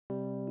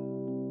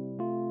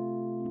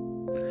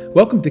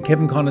Welcome to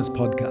Kevin Conner's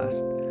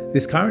podcast.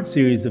 This current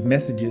series of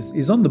messages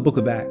is on the book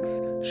of Acts,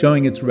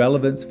 showing its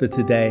relevance for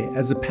today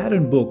as a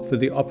pattern book for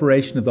the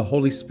operation of the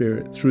Holy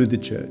Spirit through the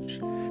church.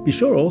 Be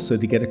sure also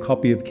to get a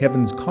copy of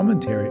Kevin's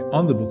commentary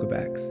on the book of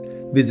Acts.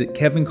 Visit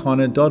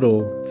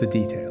kevinconner.org for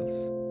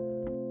details.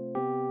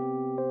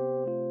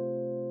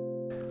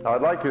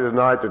 I'd like you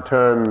tonight to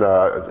turn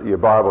your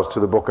Bibles to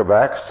the book of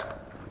Acts.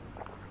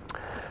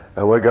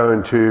 And we're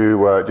going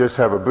to just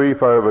have a brief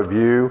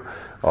overview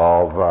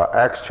of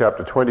Acts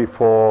chapter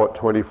 24,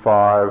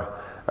 25,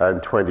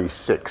 and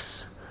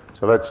 26.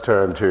 So let's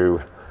turn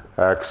to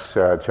Acts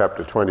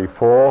chapter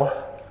 24.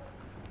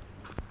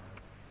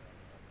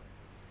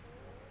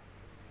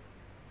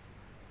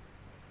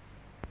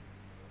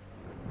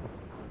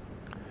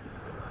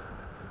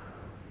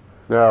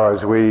 Now,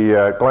 as we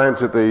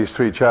glance at these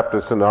three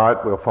chapters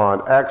tonight, we'll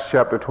find Acts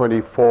chapter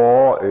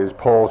 24 is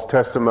Paul's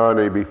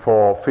testimony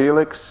before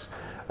Felix.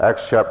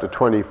 Acts chapter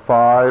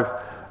 25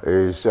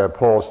 is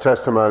Paul's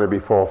testimony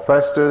before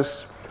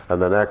Festus,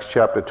 and then Acts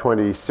chapter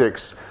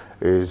 26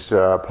 is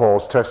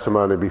Paul's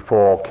testimony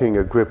before King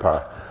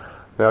Agrippa.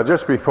 Now,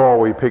 just before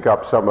we pick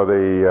up some of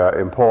the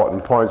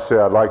important points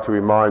there, I'd like to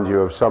remind you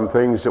of some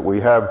things that we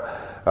have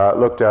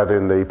looked at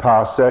in the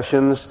past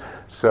sessions.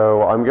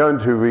 So I'm going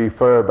to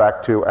refer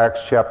back to Acts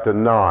chapter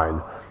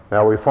 9.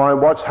 Now, we find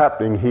what's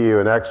happening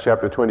here in Acts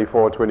chapter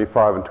 24,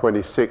 25, and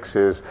 26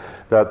 is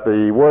that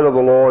the word of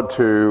the Lord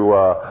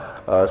to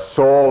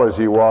Saul, as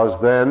he was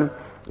then,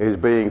 is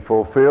being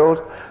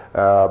fulfilled,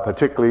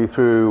 particularly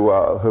through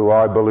who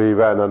I believe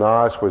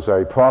Ananias was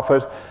a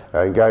prophet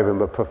and gave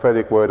him a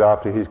prophetic word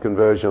after his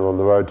conversion on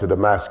the road to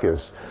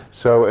Damascus.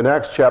 So in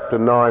Acts chapter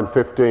 9,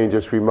 15,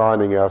 just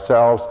reminding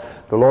ourselves,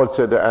 the Lord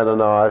said to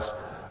Ananias,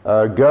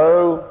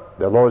 go.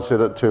 The Lord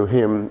said to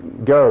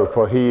him, go,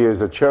 for he is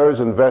a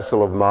chosen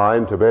vessel of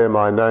mine to bear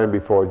my name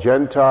before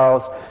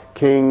Gentiles,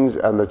 kings,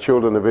 and the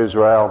children of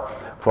Israel,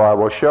 for I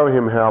will show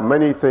him how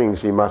many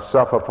things he must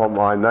suffer for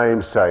my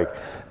name's sake.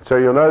 So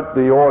you'll note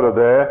the order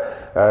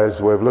there,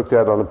 as we've looked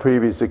at on a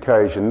previous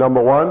occasion.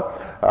 Number one,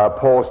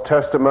 Paul's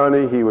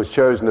testimony. He was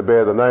chosen to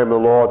bear the name of the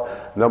Lord.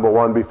 Number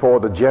one, before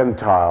the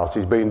Gentiles.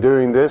 He's been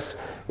doing this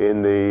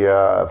in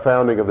the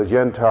founding of the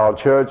Gentile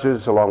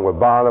churches, along with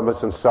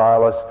Barnabas and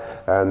Silas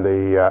and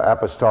the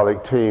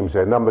apostolic teams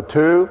there. Number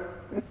two,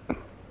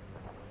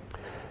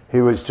 he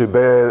was to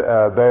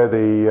bear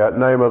the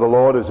name of the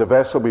Lord as a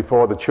vessel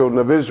before the children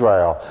of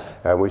Israel.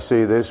 And we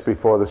see this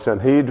before the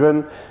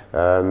Sanhedrin.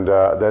 And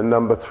then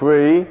number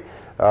three,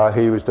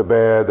 he was to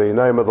bear the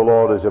name of the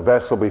Lord as a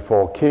vessel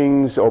before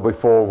kings or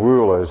before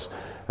rulers.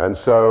 And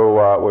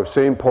so we've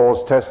seen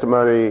Paul's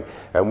testimony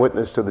and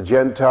witness to the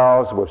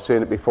Gentiles. We've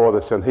seen it before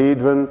the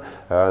Sanhedrin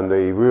and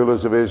the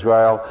rulers of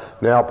Israel.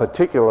 Now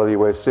particularly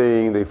we're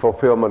seeing the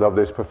fulfillment of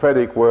this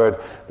prophetic word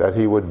that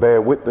he would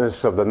bear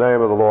witness of the name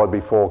of the Lord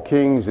before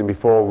kings and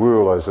before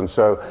rulers. And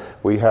so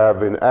we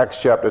have in Acts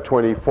chapter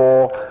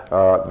 24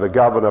 the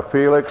governor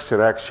Felix,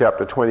 in Acts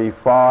chapter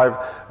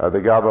 25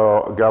 the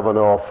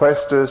governor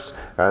Festus,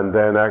 and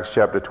then Acts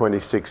chapter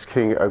 26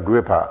 King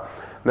Agrippa.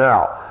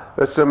 Now,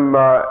 there's some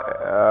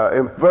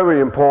very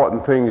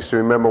important things to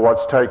remember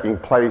what's taking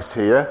place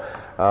here.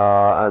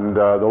 And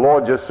the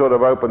Lord just sort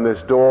of opened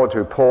this door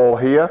to Paul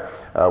here,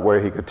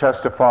 where he could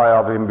testify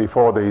of him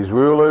before these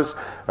rulers,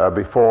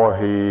 before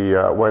he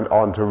went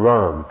on to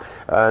Rome.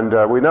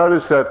 And we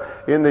notice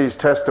that in these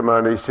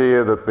testimonies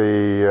here that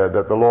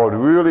the Lord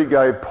really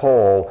gave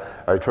Paul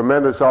a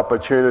tremendous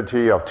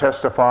opportunity of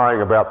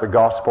testifying about the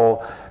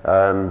gospel,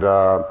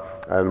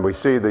 and we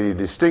see the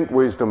distinct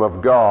wisdom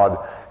of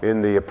God in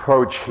the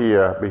approach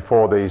here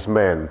before these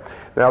men.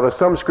 Now, there's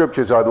some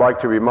scriptures I'd like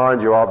to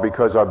remind you of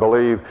because I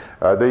believe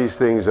these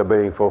things are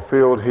being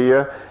fulfilled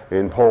here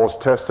in Paul's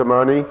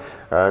testimony.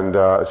 And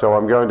so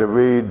I'm going to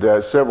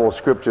read several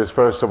scriptures,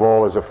 first of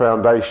all, as a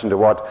foundation to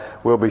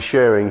what we'll be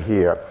sharing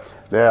here.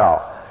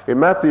 Now, in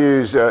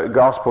Matthew's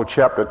Gospel,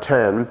 chapter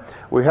 10,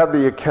 we have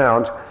the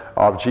account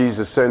of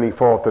Jesus sending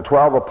forth the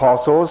 12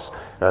 apostles.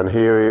 And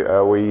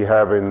here we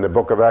have in the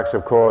book of Acts,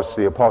 of course,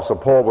 the Apostle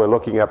Paul we're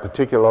looking at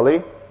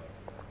particularly.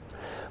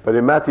 But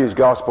in Matthew's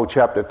Gospel,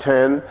 chapter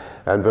 10,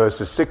 and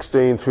verses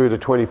 16 through to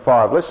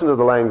 25, listen to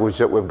the language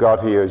that we've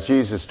got here as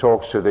Jesus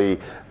talks to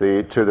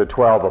the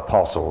 12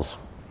 apostles.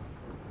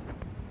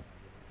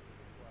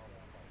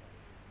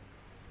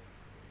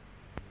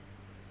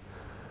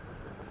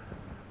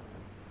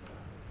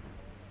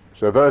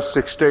 So verse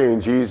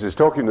 16, Jesus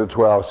talking to the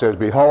 12 says,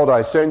 behold,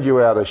 I send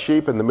you out as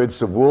sheep in the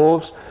midst of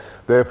wolves.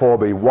 Therefore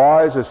be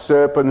wise as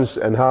serpents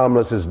and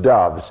harmless as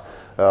doves.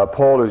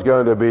 Paul is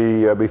going to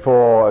be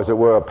before, as it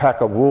were, a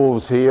pack of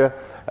wolves here,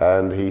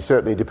 and he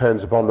certainly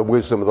depends upon the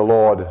wisdom of the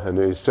Lord, and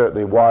is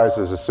certainly wise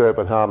as a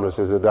serpent, harmless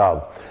as a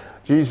dove.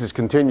 Jesus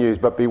continues,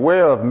 but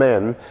beware of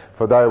men,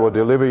 for they will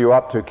deliver you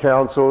up to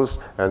councils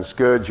and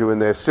scourge you in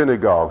their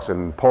synagogues.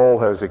 And Paul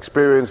has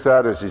experienced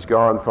that as he's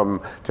gone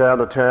from town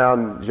to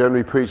town,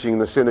 generally preaching in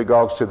the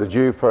synagogues to the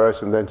Jew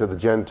first and then to the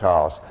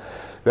Gentiles.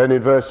 Then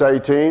in verse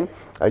 18,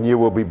 and you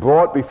will be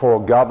brought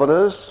before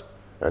governors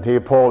And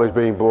here Paul is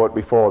being brought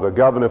before the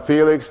governor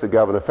Felix, the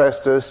governor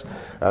Festus,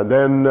 and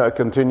then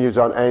continues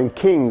on, and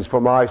kings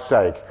for my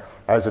sake,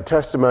 as a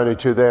testimony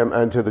to them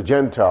and to the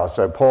Gentiles.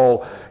 So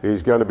Paul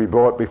is going to be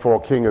brought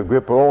before King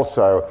Agrippa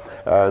also,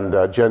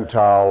 and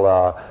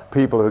Gentile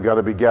people who are going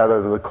to be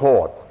gathered in the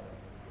court.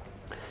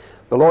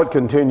 The Lord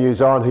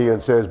continues on here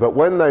and says, but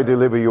when they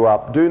deliver you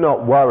up, do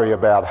not worry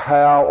about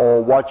how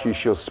or what you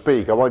shall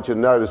speak. I want you to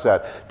notice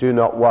that. Do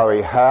not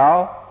worry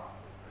how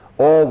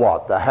or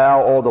what. The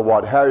how or the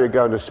what. How you're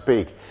going to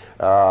speak.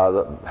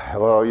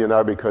 Well, you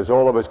know, because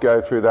all of us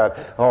go through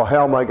that, oh,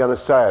 how am I going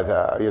to say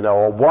it? You know,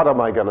 or what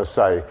am I going to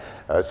say?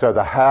 So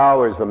the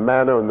how is the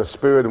manner and the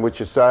spirit in which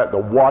you say it. The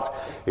what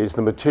is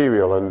the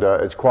material. And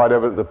it's quite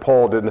evident that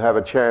Paul didn't have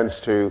a chance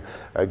to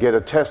get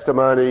a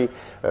testimony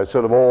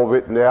sort of all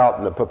written out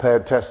and a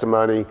prepared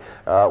testimony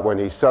when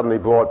he suddenly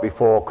brought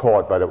before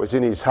court. But it was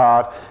in his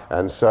heart.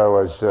 And so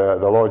as the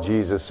Lord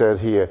Jesus said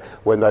here,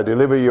 when they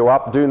deliver you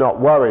up, do not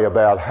worry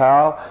about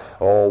how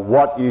or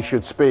what you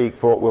should speak,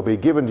 for it will be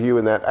given to you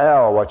in that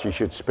hour what you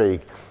should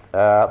speak.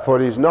 For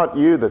it is not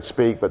you that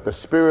speak, but the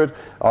Spirit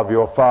of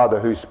your Father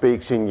who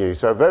speaks in you.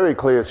 So very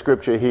clear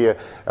scripture here.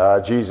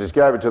 Jesus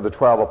gave it to the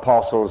 12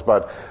 apostles,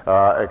 but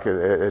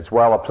it's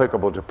well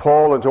applicable to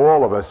Paul and to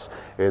all of us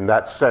in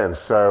that sense.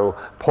 So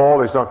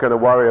Paul is not going to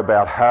worry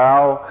about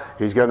how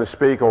he's going to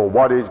speak or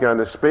what he's going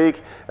to speak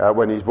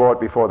when he's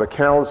brought before the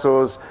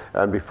councils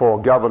and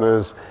before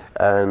governors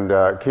and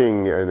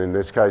King, and in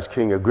this case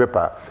King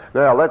Agrippa.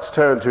 Now let's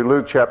turn to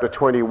Luke chapter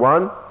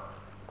 21.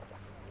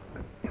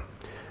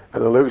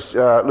 And in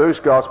Luke's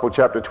Gospel,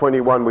 chapter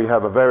 21, we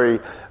have a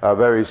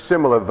very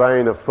similar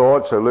vein of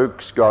thought. So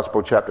Luke's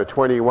Gospel, chapter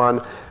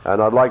 21,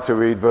 and I'd like to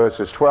read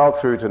verses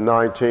 12 through to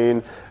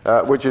 19,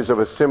 which is of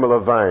a similar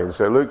vein.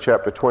 So Luke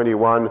chapter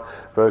 21,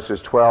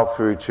 verses 12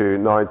 through to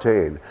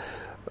 19.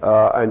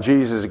 And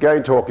Jesus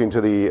again talking to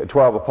the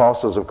 12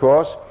 apostles, of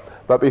course.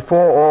 But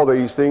before all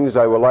these things,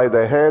 they will lay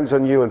their hands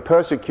on you and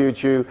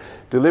persecute you,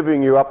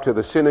 delivering you up to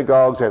the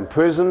synagogues and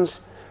prisons,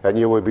 and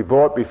you will be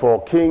brought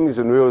before kings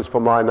and rulers for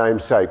my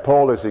name's sake.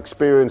 Paul has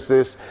experienced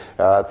this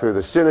through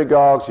the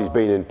synagogues. He's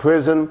been in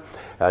prison,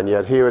 and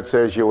yet here it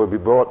says you will be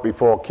brought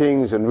before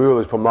kings and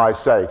rulers for my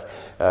sake.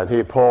 And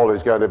here Paul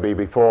is going to be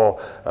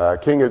before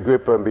King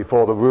Agrippa and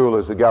before the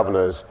rulers, the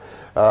governors.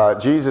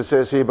 Jesus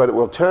says here, but it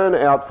will turn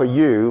out for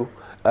you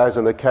as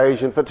an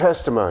occasion for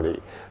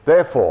testimony.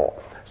 Therefore,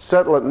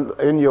 settle it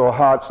in your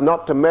hearts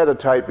not to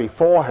meditate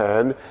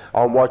beforehand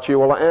on what you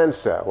will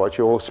answer, what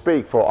you will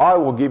speak. For I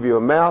will give you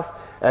a mouth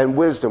and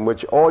wisdom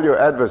which all your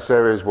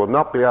adversaries will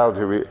not be able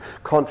to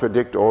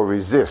contradict or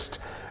resist.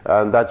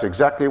 And that's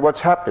exactly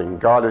what's happening.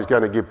 God is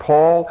going to give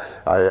Paul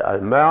a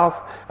mouth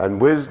and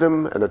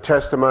wisdom and a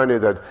testimony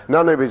that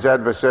none of his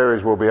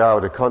adversaries will be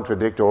able to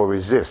contradict or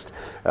resist.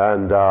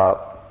 And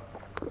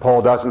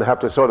Paul doesn't have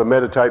to sort of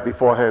meditate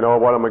beforehand, oh,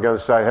 what am I going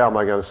to say, how am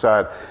I going to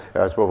say it,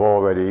 as we've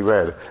already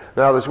read.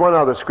 Now, there's one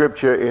other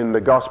scripture in the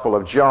Gospel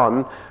of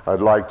John I'd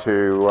like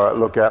to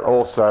look at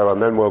also,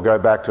 and then we'll go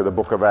back to the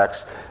book of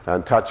Acts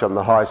and touch on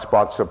the high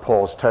spots of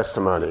Paul's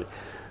testimony.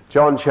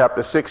 John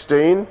chapter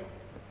 16,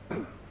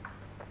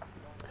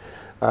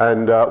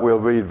 and we'll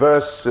read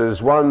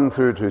verses 1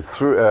 through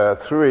to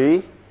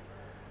 3,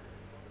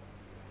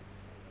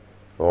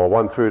 or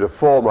 1 through to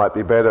 4 might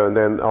be better, and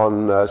then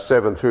on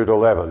 7 through to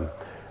 11.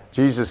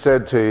 Jesus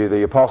said to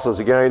the apostles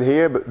again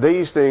here, but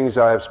these things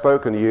I have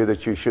spoken to you,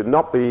 that you should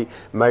not be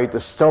made to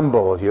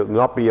stumble, you'll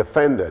not be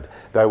offended.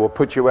 They will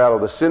put you out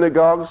of the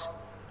synagogues,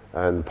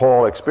 and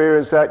Paul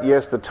experienced that.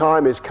 Yes, the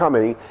time is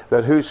coming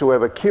that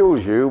whosoever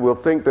kills you will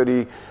think that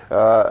he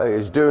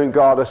is doing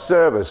God a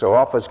service or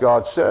offers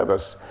God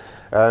service.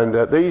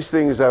 And these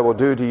things they will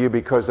do to you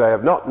because they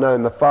have not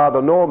known the Father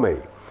nor me.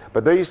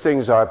 But these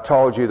things I have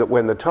told you, that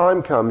when the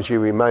time comes you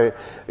may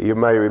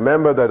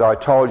remember that I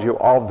told you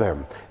of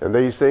them. And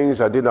these things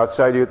I did not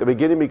say to you at the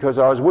beginning because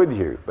I was with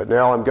you, but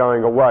now I'm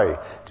going away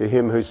to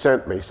him who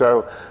sent me.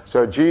 So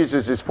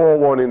Jesus is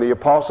forewarning the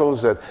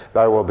apostles that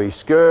they will be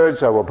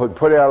scourged, they will be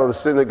put out of the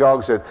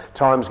synagogues, that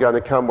time's going to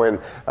come when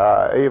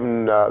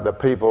even the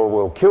people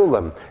will kill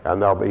them,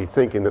 and they'll be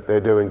thinking that they're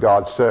doing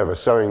God's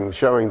service,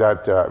 showing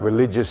that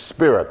religious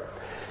spirit.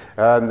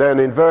 And then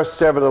in verse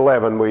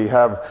 7-11 we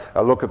have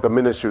a look at the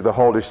ministry of the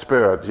Holy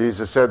Spirit.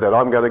 Jesus said that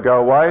I'm going to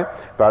go away,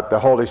 but the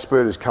Holy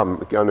Spirit is going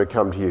to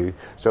come to you.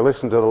 So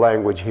listen to the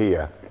language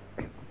here.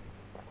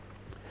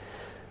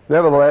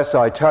 Nevertheless,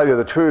 I tell you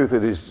the truth,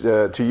 it is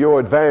to your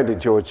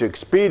advantage, or it's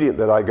expedient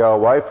that I go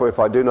away, for if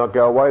I do not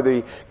go away,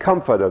 the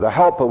Comforter, the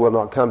Helper, will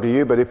not come to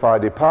you, but if I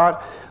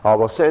depart, I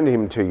will send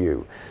him to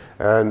you.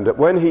 And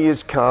when he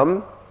is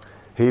come,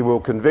 he will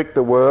convict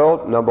the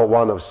world, number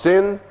 1, of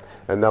sin,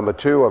 and number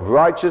 2, of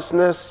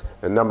righteousness,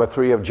 and number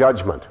 3, of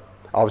judgment.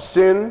 Of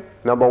sin,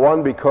 number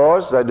 1,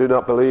 because they do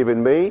not believe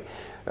in me.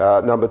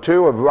 Number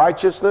 2, of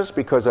righteousness,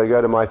 because I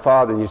go to my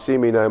Father and you see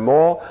me no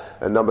more.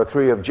 And number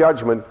 3, of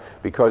judgment,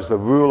 because the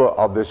ruler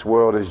of this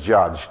world is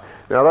judged.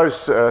 Now those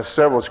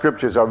several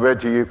scriptures I read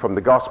to you from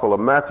the Gospel of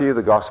Matthew,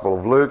 the Gospel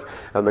of Luke,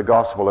 and the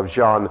Gospel of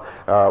John,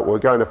 we're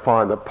going to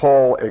find that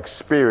Paul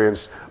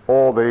experienced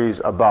all these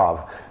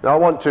above. Now I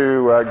want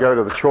to go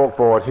to the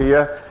chalkboard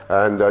here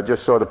and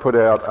just sort of put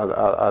out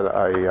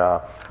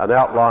an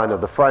outline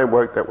of the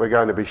framework that we're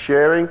going to be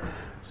sharing.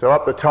 So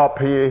up the top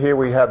here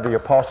we have the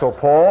Apostle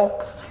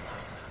Paul.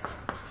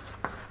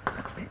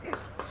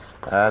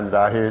 And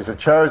he is a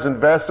chosen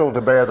vessel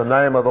to bear the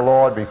name of the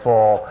Lord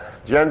before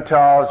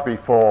Gentiles,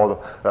 before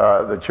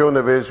the children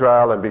of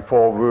Israel, and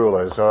before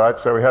rulers. All right,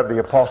 so we have the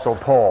Apostle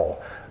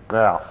Paul.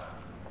 Now,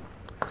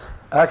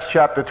 Acts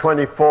chapter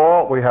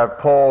 24, we have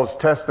Paul's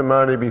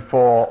testimony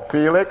before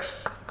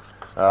Felix,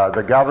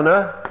 the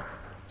governor.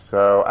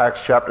 So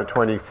Acts chapter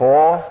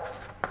 24.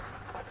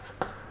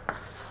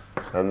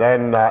 And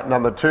then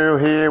number 2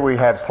 here, we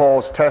have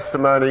Paul's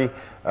testimony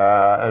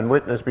and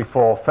witness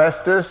before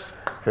Festus,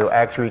 who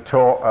actually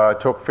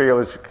took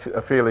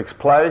Felix's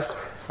place.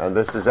 And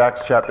this is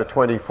Acts chapter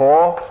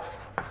 24.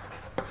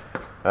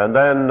 And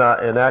then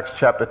in Acts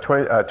chapter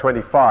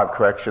 25,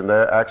 correction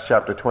there, Acts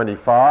chapter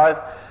 25.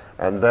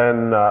 And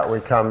then we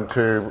come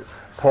to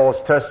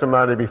Paul's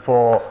testimony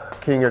before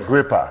King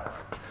Agrippa.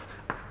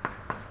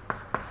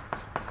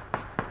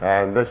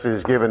 And this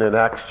is given in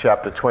Acts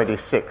chapter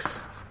 26.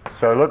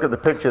 So look at the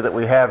picture that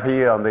we have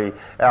here on the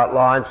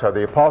outline. So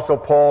the Apostle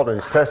Paul and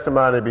his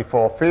testimony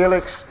before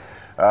Felix,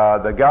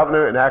 the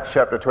governor in Acts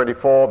chapter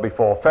 24,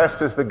 before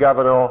Festus the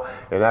governor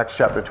in Acts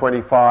chapter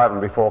 25, and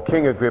before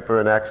King Agrippa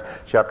in Acts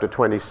chapter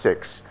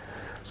 26.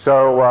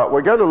 So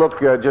we're going to look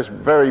just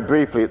very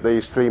briefly at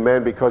these 3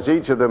 men, because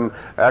each of them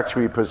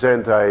actually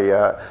present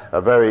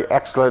a very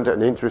excellent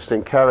and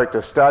interesting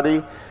character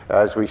study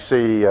as we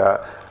see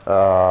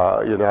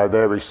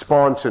their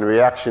response and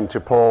reaction to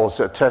Paul's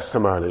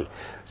testimony.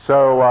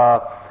 So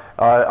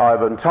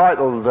I've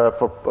entitled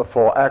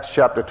for Acts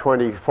chapter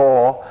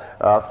 24,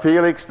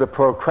 Felix the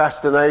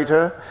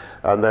procrastinator,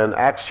 and then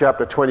Acts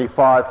chapter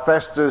 25,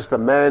 Festus the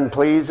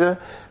man-pleaser,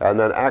 and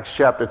then Acts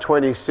chapter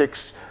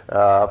 26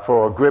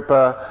 for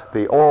Agrippa,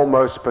 the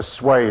almost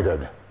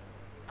persuaded.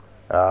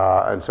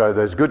 And so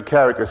there's good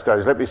character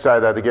studies. Let me say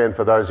that again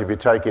for those of you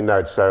taking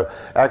notes. So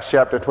Acts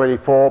chapter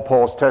 24,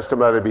 Paul's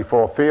testimony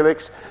before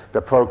Felix,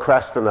 the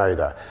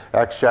procrastinator.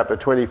 Acts chapter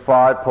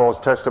 25, Paul's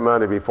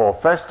testimony before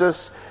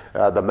Festus,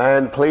 the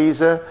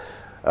man-pleaser.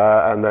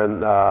 And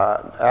then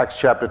Acts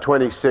chapter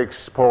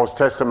 26, Paul's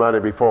testimony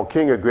before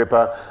King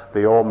Agrippa,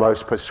 the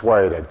almost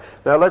persuaded.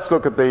 Now let's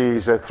look at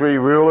these 3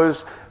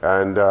 rulers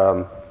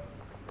and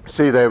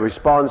see their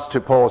response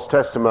to Paul's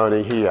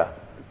testimony here.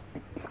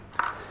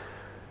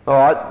 All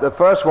right, the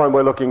first one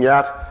we're looking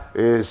at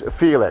is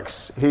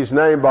Felix. His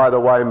name, by the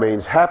way,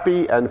 means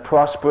happy and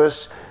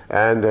prosperous,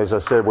 and as I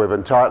said, we've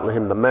entitled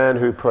him the man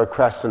who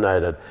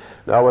procrastinated.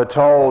 Now we're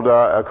told,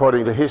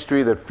 according to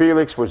history, that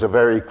Felix was a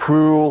very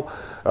cruel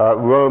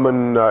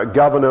Roman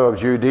governor of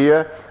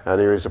Judea,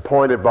 and he was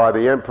appointed by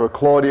the Emperor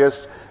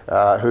Claudius,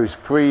 whose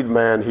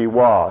freedman he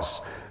was.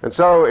 And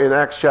so in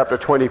Acts chapter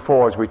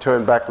 24, as we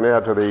turn back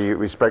now to the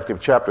respective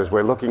chapters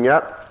we're looking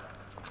at,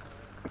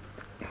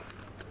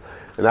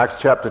 in Acts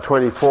chapter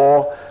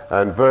 24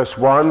 and verse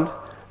 1,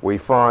 we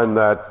find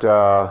that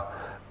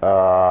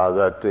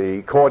that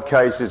the court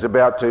case is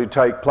about to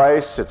take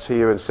place. It's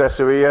here in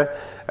Caesarea.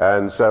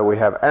 And so we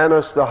have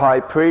Ananias the high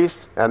priest,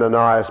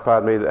 Ananias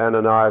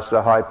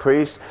the high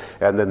priest,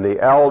 and then the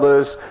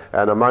elders,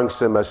 and amongst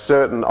them a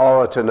certain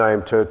orator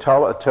named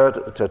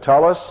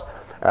Tertullus,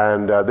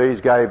 and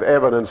these gave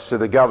evidence to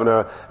the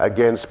governor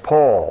against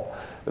Paul.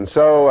 And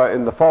so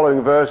in the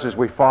following verses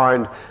we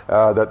find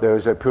that there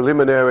is a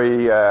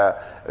preliminary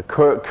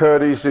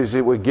courtesies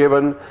that were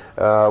given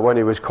when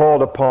he was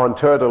called upon.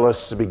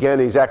 Tertullus began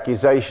his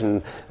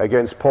accusation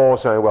against Paul,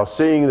 saying, well,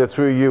 seeing that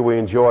through you we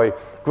enjoy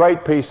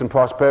great peace and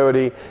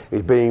prosperity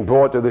is being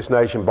brought to this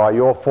nation by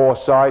your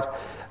foresight,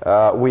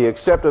 we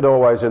accept it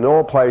always in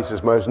all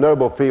places, most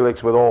noble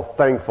Felix, with all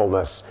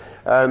thankfulness.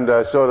 And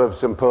sort of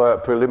some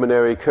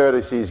preliminary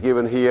courtesies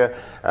given here,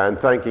 and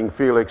thanking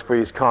Felix for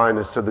his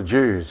kindness to the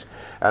Jews.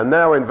 And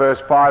now in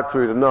verse 5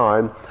 through to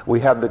 9, we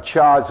have the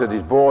charge that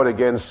is brought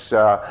against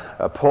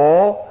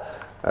Paul,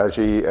 as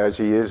he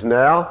is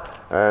now.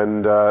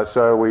 And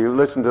so we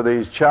listen to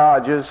these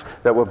charges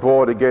that were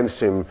brought against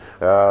him.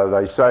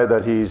 They say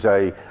that he's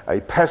a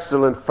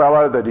pestilent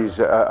fellow, that he's,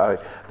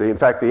 in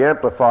fact the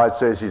Amplified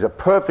says he's a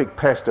perfect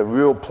pest, a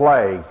real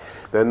plague.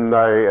 Then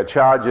the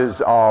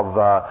charges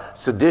of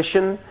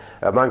sedition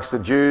amongst the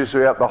Jews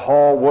throughout the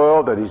whole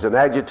world, that he's an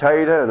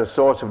agitator and a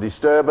source of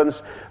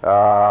disturbance.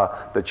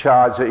 The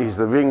charge that he's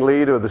the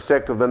ringleader of the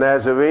sect of the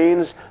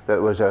Nazarenes,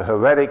 that was a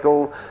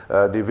heretical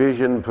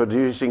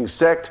division-producing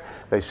sect.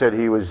 They said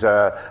he was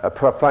a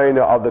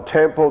profaner of the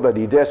temple, that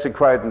he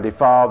desecrated and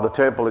defiled the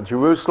temple at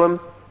Jerusalem.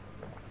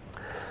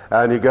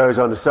 And he goes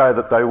on to say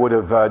that they would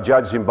have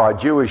judged him by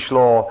Jewish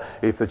law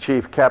if the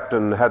chief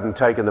captain hadn't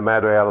taken the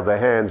matter out of their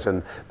hands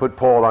and put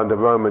Paul under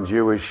Roman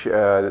Jewish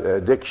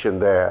diction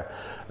there.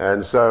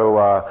 And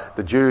so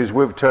the Jews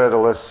with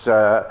Tertullus,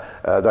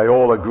 they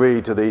all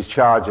agreed to these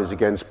charges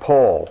against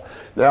Paul.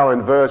 Now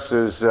in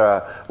verses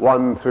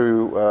 10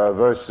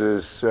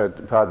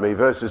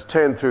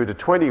 through to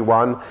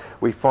 21,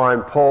 we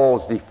find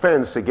Paul's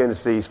defense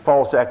against these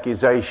false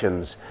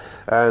accusations.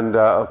 And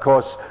of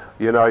course,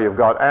 you know, you've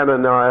got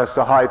Ananias,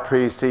 the high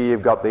priest here,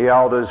 you've got the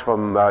elders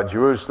from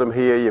Jerusalem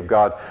here, you've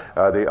got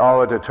the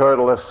orator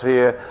Tertullus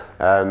here,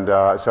 and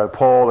so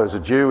Paul, as a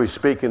Jew, is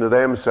speaking to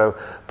them. So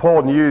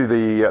Paul knew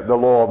the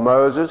law of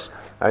Moses,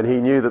 and he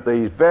knew that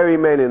these very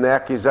men in the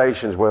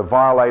accusations were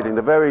violating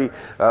the very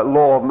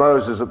law of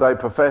Moses that they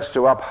professed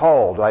to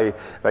uphold.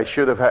 They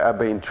should have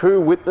been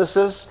true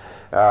witnesses.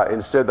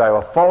 Instead, they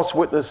were false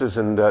witnesses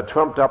and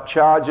trumped up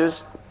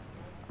charges.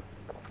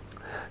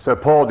 So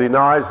Paul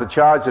denies the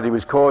charge that he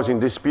was causing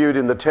dispute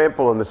in the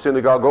temple and the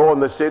synagogue or in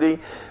the city,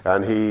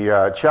 and he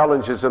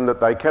challenges them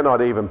that they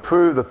cannot even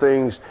prove the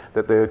things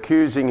that they're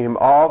accusing him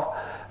of.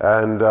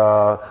 And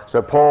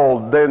so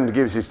Paul then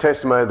gives his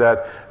testimony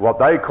that what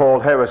they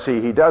called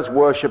heresy, he does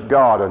worship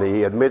God, and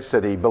he admits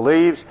that he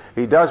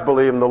does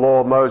believe in the law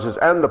of Moses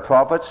and the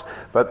prophets,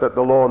 but that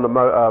the law and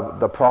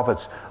the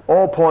prophets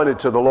all pointed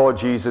to the Lord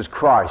Jesus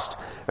Christ.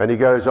 And he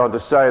goes on to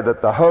say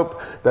that the hope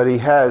that he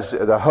has,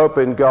 the hope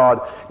in God,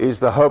 is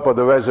the hope of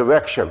the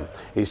resurrection.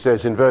 He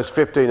says in verse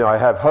 15, I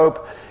have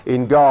hope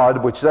in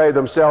God, which they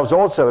themselves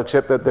also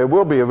accept, that there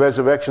will be a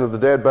resurrection of the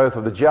dead, both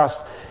of the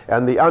just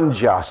and the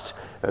unjust.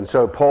 And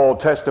so Paul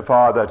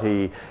testified that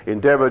he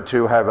endeavored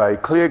to have a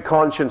clear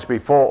conscience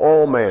before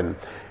all men.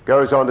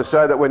 Goes on to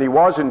say that when he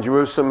was in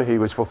Jerusalem, he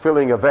was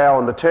fulfilling a vow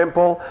in the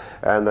temple,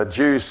 and the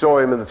Jews saw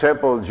him in the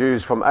temple, the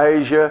Jews from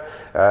Asia,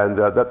 and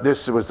that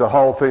this was the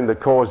whole thing that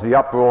caused the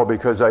uproar,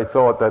 because they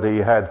thought that he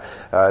had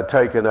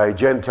taken a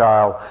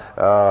Gentile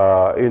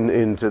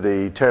into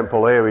the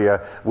temple area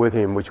with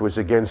him, which was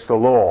against the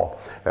law.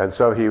 And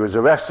so he was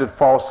arrested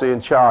falsely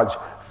and charged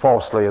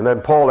falsely. And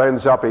then Paul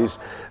ends up his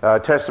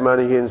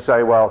testimony here and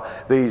say, well,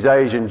 these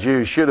Asian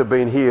Jews should have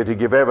been here to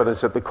give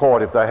evidence at the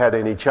court if they had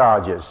any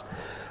charges.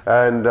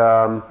 And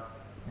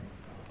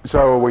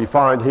so we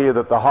find here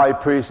that the high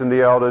priest and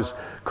the elders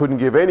couldn't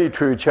give any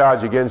true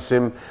charge against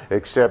him,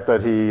 except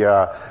that he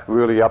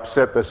really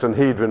upset the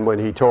Sanhedrin when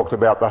he talked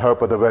about the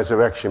hope of the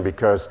resurrection,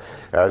 because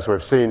as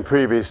we've seen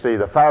previously,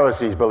 the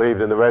Pharisees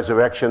believed in the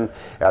resurrection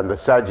and the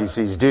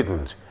Sadducees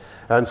didn't.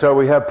 And so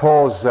we have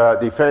Paul's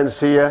defense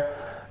here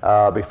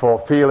before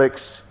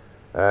Felix,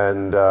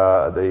 and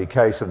the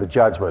case of the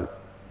judgment.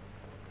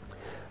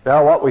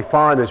 Now what we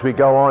find as we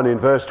go on in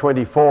verse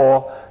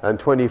 24 and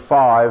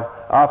 25,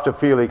 after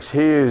Felix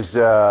hears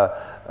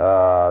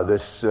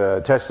this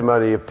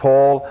testimony of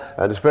Paul,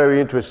 and it's very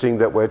interesting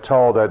that we're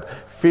told that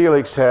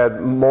Felix had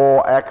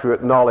more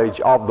accurate knowledge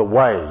of the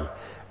way.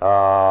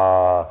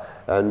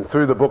 And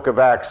through the book of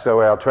Acts, so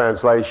our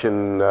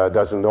translation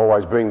doesn't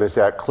always bring this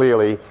out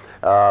clearly,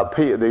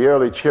 the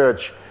early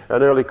church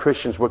and early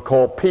Christians were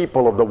called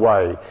people of the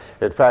way.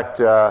 In fact,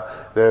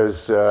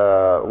 there's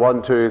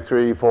 1, 2,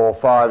 3, 4,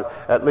 5,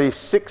 at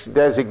least 6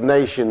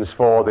 designations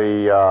for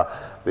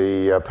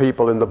the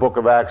people in the book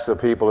of Acts, the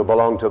people who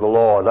belong to the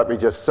Lord. Let me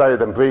just say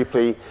them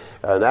briefly.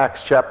 In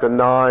Acts chapter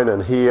 9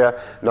 and here,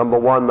 number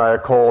 1, they are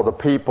called the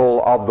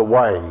people of the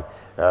way.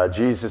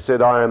 Jesus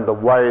said, I am the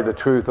way, the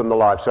truth, and the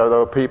life. So they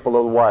were people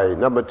of the way.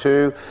 Number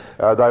 2,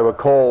 they were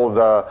called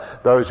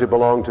those who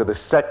belong to the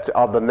sect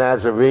of the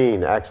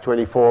Nazarene, Acts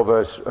 24,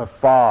 verse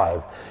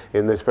 5,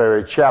 in this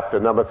very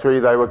chapter. Number 3,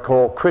 they were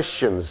called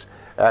Christians,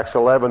 Acts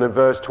 11 and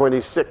verse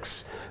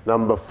 26.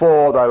 Number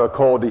 4, they were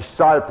called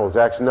disciples,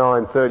 Acts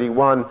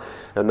 9:31.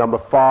 And number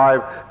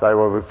 5, they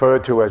were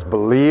referred to as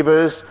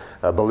believers.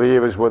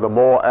 Believers were the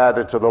more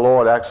added to the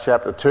Lord, Acts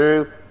chapter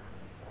 2.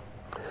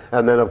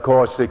 And then, of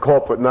course, the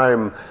corporate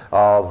name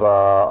of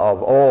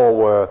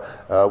all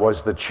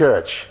was the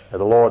church.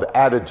 And the Lord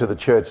added to the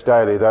church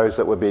daily those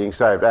that were being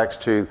saved, Acts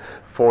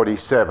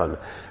 2:47.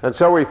 And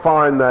so we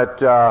find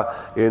that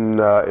in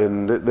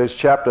this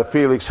chapter,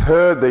 Felix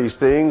heard these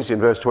things in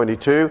verse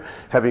 22,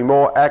 having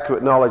more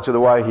accurate knowledge of the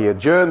way. He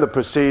adjourned the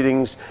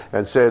proceedings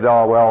and said,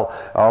 oh, well,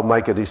 I'll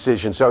make a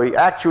decision. So he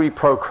actually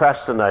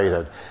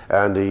procrastinated,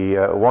 and he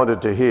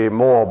wanted to hear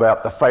more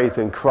about the faith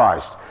in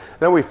Christ.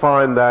 Then we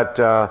find that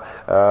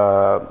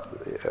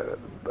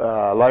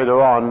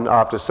later on,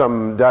 after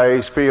some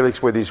days,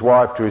 Felix with his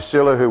wife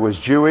Drusilla, who was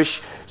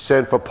Jewish,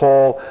 sent for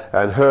Paul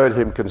and heard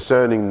him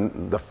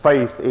concerning the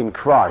faith in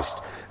Christ.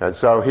 And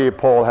so here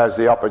Paul has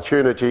the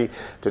opportunity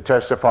to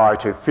testify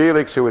to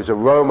Felix, who is a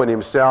Roman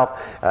himself,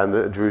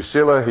 and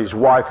Drusilla, his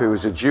wife, who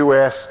is a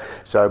Jewess.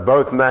 So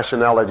both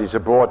nationalities are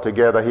brought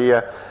together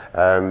here.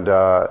 And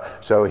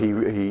so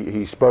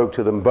he spoke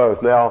to them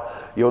both. Now,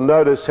 you'll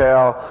notice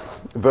how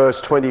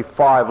verse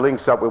 25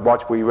 links up with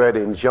what we read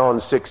in John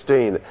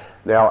 16.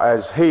 Now,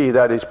 as he,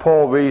 that is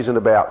Paul, reasoned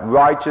about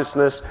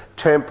righteousness,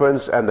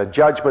 temperance, and the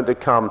judgment to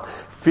come,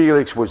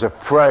 Felix was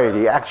afraid.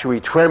 He actually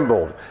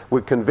trembled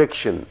with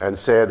conviction and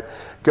said,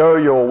 go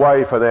your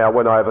way for now.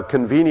 When I have a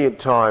convenient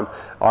time,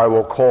 I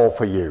will call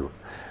for you.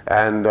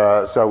 And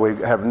so we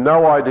have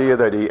no idea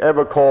that he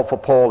ever called for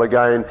Paul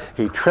again.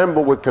 He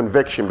trembled with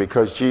conviction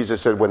because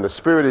Jesus said, when the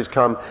Spirit is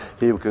come,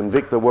 he will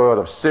convict the world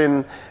of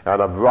sin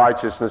and of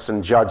righteousness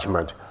and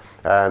judgment.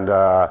 And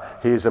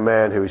he's a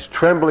man who is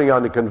trembling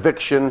under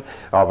conviction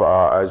of,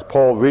 as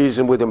Paul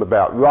reasoned with him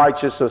about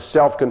righteousness,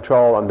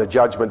 self-control, and the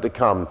judgment to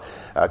come.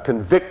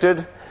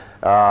 Convicted,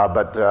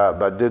 but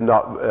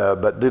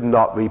did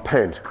not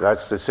repent.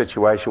 That's the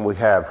situation we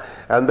have.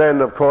 And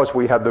then, of course,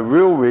 we have the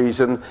real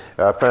reason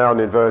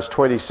found in verse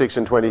 26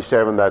 and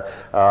 27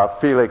 that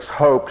Felix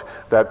hoped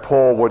that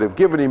Paul would have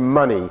given him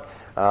money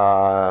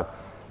so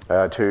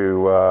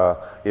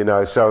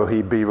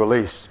he'd be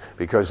released,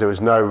 because there was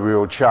no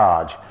real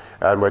charge.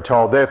 And we're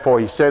told, therefore,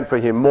 he sent for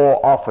him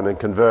more often and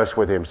conversed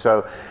with him.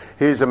 So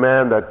here's a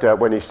man that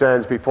when he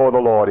stands before the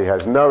Lord, he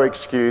has no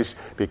excuse,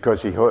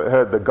 because he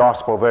heard the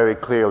gospel very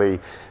clearly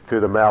through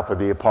the mouth of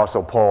the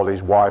Apostle Paul,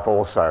 his wife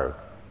also.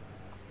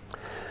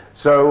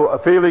 So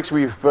Felix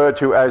we refer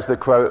to as the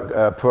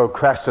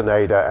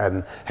procrastinator.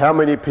 And how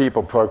many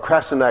people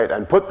procrastinate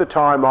and put the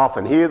time off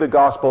and hear the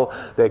gospel?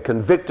 They're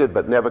convicted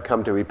but never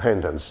come to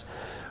repentance.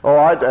 All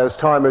right, as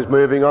time is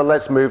moving on,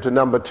 let's move to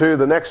number 2.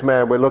 The next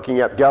man we're looking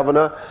at,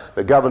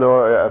 the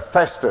governor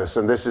Festus,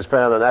 and this is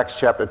found in Acts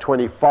chapter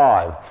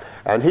 25.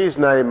 And his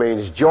name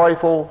means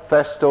joyful,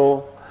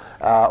 festal,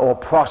 or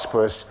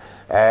prosperous.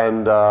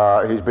 And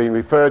he's been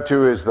referred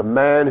to as the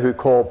man who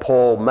called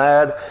Paul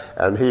mad.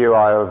 And here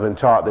I have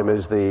entitled him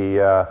as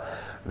the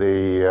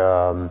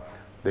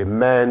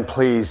man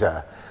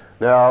pleaser.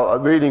 Now,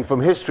 reading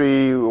from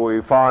history,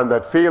 we find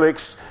that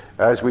Felix,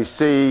 as we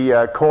see,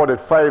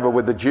 courted favor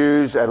with the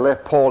Jews and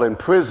left Paul in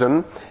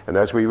prison. And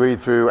as we read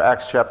through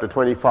Acts chapter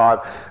 25,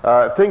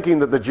 thinking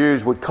that the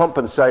Jews would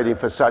compensate him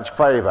for such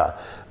favor.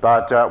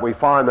 But we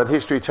find that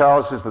history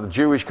tells us that the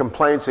Jewish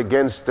complaints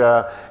against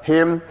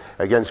him,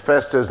 against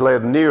Festus,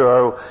 led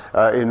Nero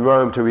in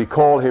Rome to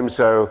recall him.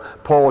 So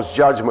Paul's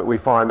judgment, we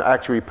find,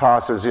 actually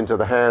passes into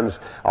the hands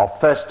of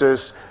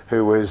Festus,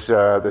 who was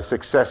the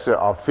successor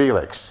of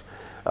Felix.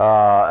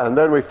 And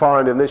then we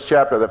find in this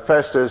chapter that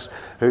Festus,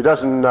 who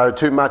doesn't know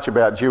too much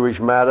about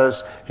Jewish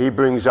matters, he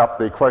brings up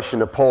the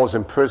question of Paul's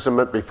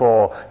imprisonment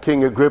before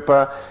King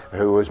Agrippa,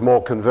 who was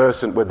more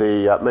conversant with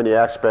the many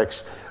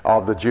aspects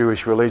of the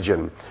Jewish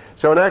religion.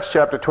 So in Acts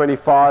chapter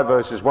 25,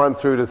 verses 1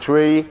 through to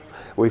 3,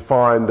 we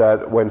find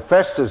that when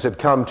Festus had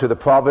come to the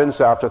province,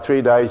 after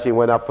 3 days he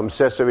went up from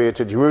Caesarea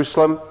to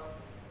Jerusalem.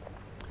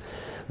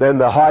 Then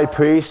the high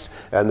priest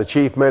and the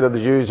chief men of the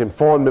Jews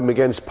informed him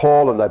against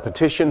Paul, and they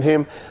petitioned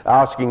him,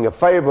 asking a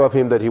favor of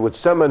him that he would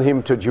summon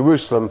him to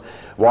Jerusalem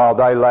while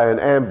they lay in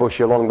ambush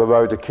along the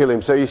road to kill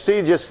him. So you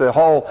see just the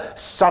whole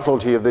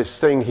subtlety of this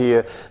thing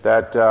here,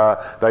 that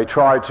they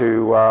try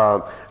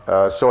to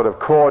sort of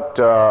court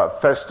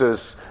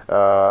Festus'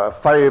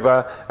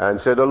 favor,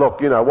 and said, oh,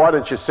 look, why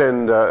don't you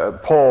send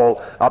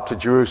Paul up to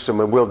Jerusalem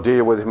and we'll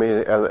deal with him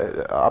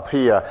up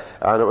here.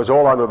 And it was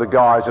all under the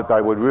guise that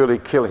they would really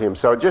kill him.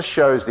 So it just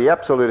shows the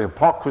absolute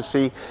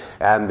hypocrisy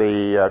and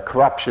the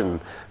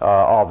corruption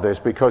of this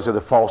because of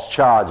the false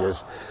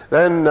charges.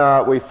 Then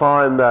we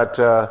find that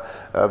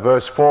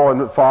verse 4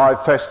 and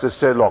 5, Festus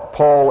said, look,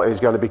 Paul is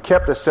going to be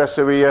kept at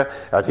Caesarea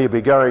and he'll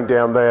be going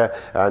down there.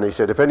 And he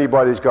said, if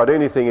anybody's got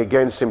anything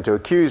against him to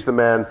accuse the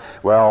man,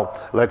 well,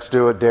 let's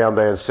do it down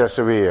there in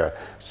Caesarea.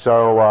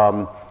 So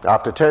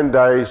after 10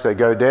 days, they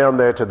go down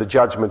there to the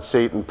judgment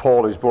seat and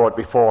Paul is brought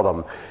before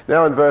them.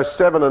 Now in verse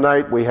 7 and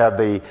 8, we have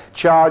the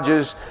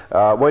charges.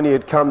 When he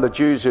had come, the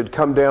Jews who had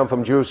come down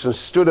from Jerusalem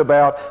stood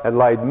about and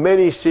laid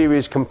many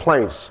serious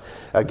complaints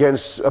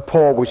against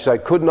Paul, which they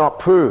could not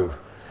prove,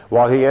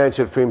 while he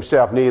answered for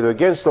himself, neither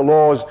against the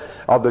laws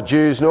of the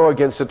Jews, nor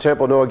against the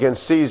temple, nor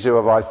against Caesar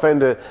have I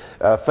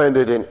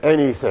offended in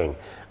anything.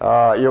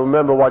 You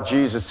remember what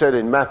Jesus said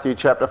in Matthew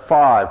chapter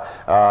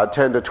 5,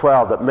 10 to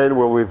 12, that men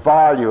will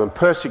revile you and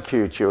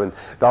persecute you, and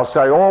they'll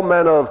say all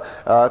manner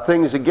of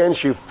things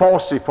against you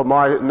falsely for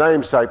my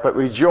name's sake, but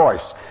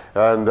rejoice.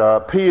 And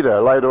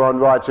Peter later on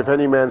writes, if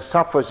any man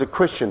suffers as a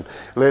Christian,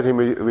 let him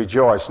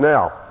rejoice.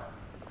 Now,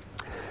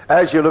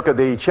 as you look at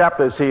the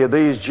chapters here,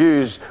 these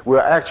Jews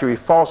were actually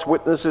false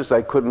witnesses.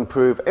 They couldn't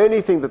prove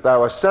anything that they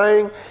were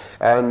saying.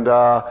 And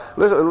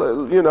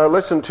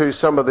listen to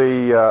some of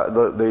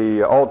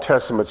the Old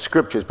Testament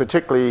scriptures,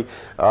 particularly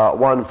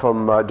one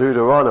from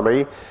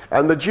Deuteronomy.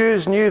 And the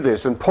Jews knew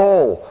this, and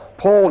Paul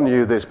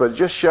knew this, but it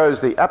just shows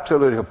the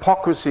absolute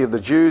hypocrisy of the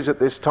Jews at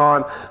this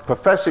time,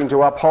 professing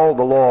to uphold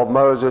the law of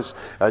Moses,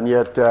 and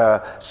yet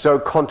so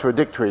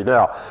contradictory.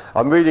 Now,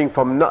 I'm reading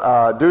from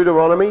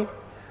Deuteronomy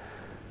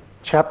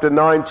chapter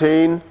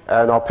 19,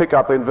 and I'll pick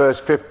up in verse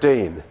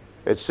 15.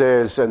 It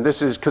says, and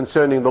this is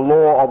concerning the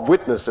law of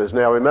witnesses.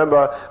 Now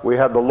remember, we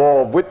have the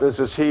law of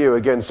witnesses here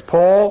against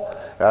Paul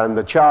and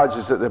the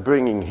charges that they're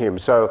bringing him.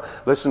 So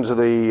listen to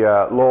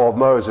the law of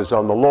Moses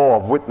on the law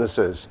of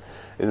witnesses.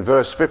 In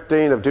verse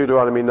 15 of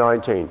Deuteronomy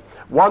 19,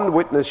 one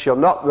witness shall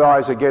not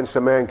rise against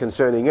a man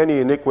concerning any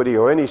iniquity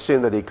or any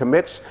sin that he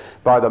commits,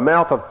 By the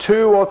mouth of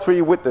 2 or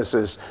 3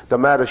 witnesses the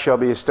matter shall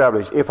be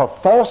established. If a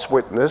false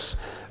witness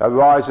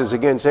arises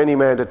against any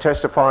man to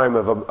testify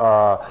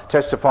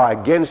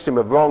against him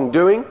of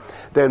wrongdoing,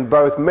 then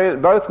both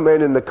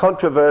men in the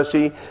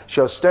controversy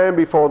shall stand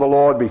before the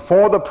Lord,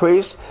 before the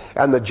priests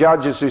and the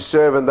judges who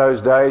serve in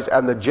those days,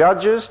 and the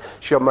judges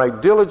shall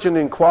make diligent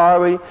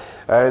inquiry.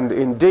 And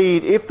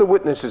indeed, if the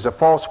witness is a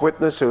false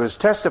witness who has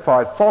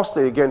testified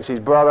falsely against his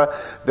brother,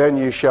 then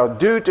you shall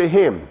do to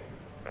him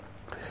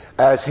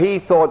as he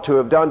thought to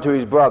have done to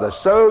his brother.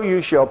 So you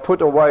shall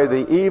put away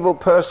the evil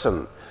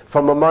person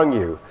from among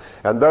you.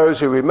 And those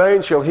who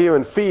remain shall hear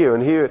and fear,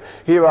 and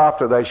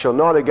hereafter they shall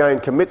not again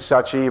commit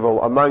such evil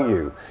among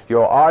you.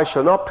 Your eye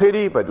shall not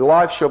pity, but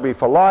life shall be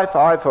for life,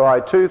 eye for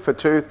eye, tooth for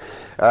tooth,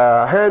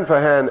 hand for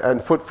hand,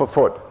 and foot for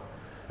foot.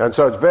 And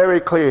so it's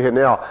very clear here.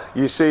 Now,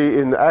 you see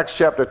in Acts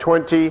chapter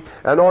 20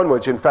 and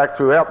onwards, in fact,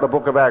 throughout the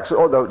book of Acts,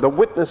 the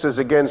witnesses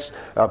against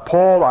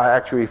Paul are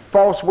actually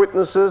false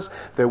witnesses.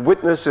 They're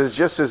witnesses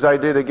just as they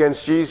did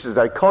against Jesus.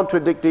 They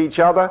contradict each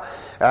other.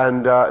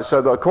 And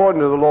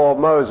according to the law of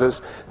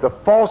Moses, the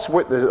false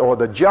witness, or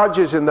the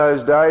judges in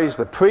those days,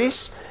 the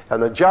priests,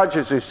 and the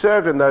judges who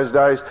served in those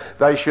days,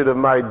 they should have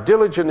made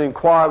diligent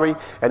inquiry,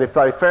 and if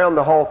they found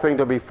the whole thing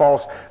to be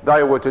false,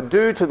 they were to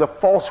do to the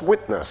false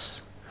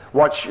witness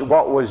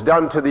what was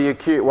done to the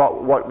accused,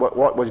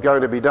 what was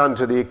going to be done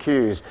to the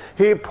accused.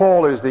 Here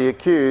Paul is the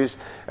accused,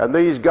 and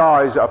these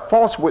guys are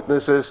false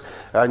witnesses,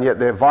 and yet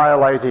they're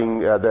violating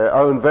their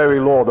own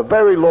very law, the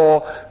very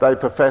law they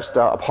profess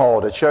to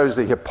uphold. It shows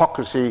the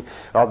hypocrisy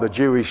of the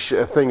Jewish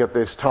thing at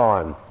this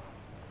time.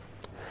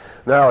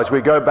 Now, as we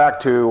go back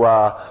to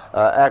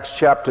Acts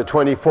chapter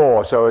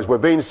 24, so as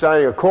we've been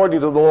saying, according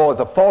to the law, if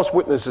the false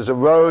witnesses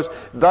arose,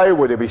 they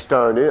were to be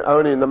stoned.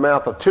 Only in the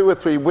mouth of 2 or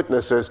 3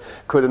 witnesses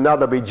could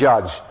another be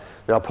judged.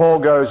 Now, Paul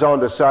goes on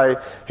to say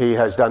he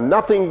has done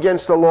nothing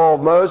against the law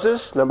of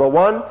Moses, number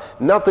 1,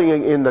 nothing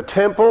in the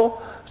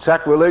temple,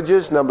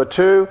 sacrilegious, number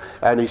 2,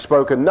 and he's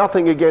spoken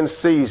nothing against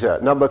Caesar,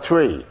 number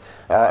 3.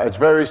 It's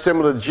very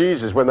similar to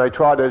Jesus. When they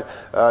tried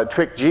to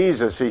trick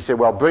Jesus, he said,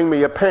 well, bring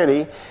me a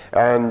penny.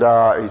 And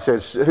he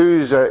says,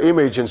 whose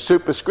image and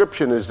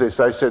superscription is this?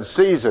 They said,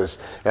 Caesar's.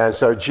 And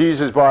so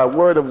Jesus, by a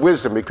word of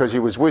wisdom, because he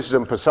was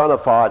wisdom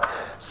personified,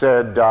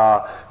 said,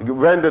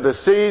 render to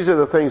Caesar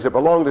the things that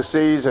belong to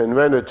Caesar, and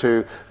render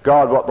to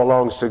God what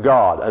belongs to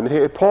God. And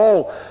here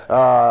Paul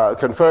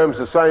confirms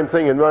the same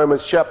thing in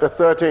Romans chapter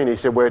 13. He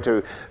said, we're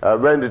to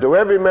render to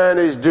every man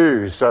his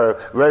dues. So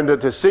render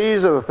to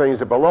Caesar the things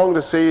that belong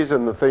to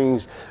Caesar, and the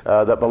things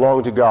that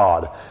belong to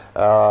God.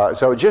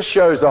 So it just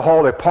shows the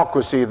whole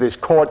hypocrisy of this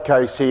court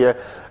case here,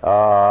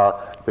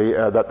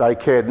 that they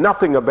cared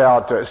nothing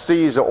about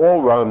Caesar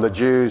or Rome, the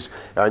Jews,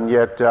 and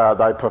yet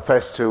they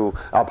professed to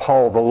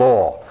uphold the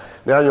law.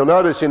 Now you'll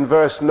notice in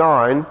verse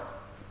 9,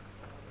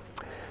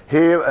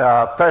 here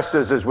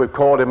Festus, as we've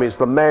called him, is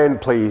the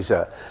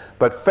man-pleaser.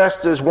 But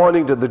Festus,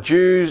 wanting to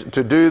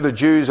do the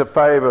Jews a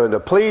favor and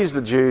to please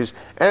the Jews,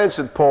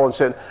 answered Paul and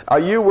said, are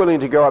you willing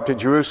to go up to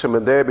Jerusalem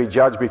and there be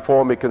judged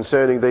before me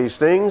concerning these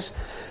things?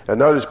 And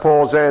notice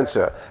Paul's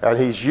answer. And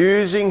he's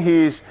using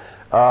his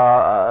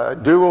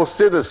dual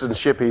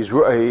citizenship.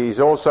 He's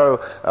also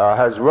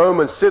has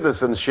Roman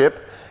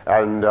citizenship.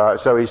 And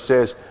so he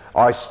says,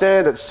 I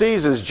stand at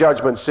Caesar's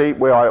judgment seat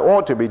where I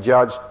ought to be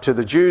judged. To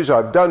the Jews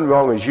I've done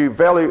wrong, as you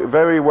very,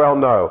 very well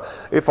know.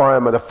 If I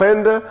am an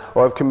offender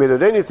or have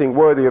committed anything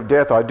worthy of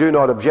death, I do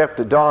not object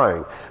to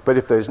dying. But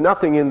if there's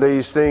nothing in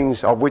these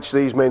things of which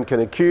these men can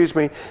accuse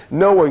me,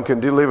 no one can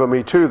deliver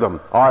me to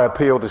them. I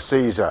appeal to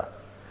Caesar.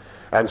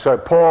 And so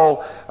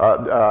Paul,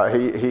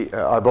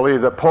 I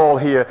believe that Paul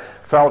here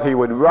felt he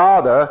would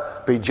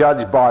rather be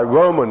judged by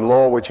Roman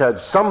law, which had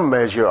some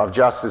measure of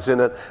justice in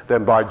it,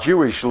 than by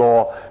Jewish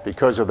law,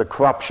 because of the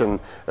corruption.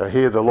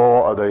 Here the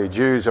law, the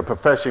Jews are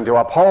professing to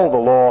uphold the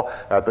law,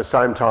 at the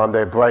same time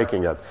they're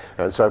breaking it.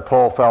 And so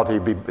Paul felt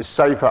he'd be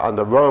safer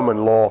under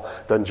Roman law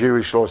than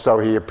Jewish law, so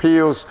he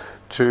appeals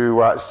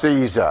to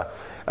Caesar.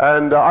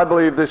 And I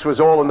believe this was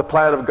all in the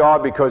plan of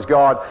God, because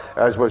God,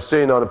 as we've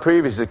seen on the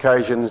previous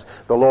occasions,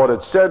 the Lord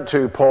had said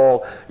to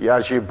Paul,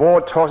 as you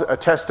bore a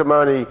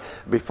testimony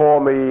before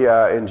me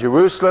in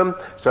Jerusalem,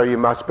 so you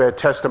must bear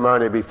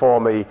testimony before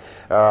me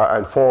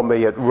and for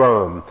me at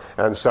Rome.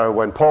 And so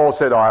when Paul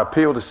said, I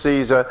appeal to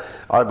Caesar,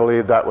 I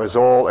believe that was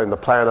all in the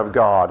plan of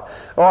God.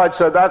 All right,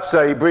 so that's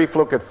a brief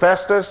look at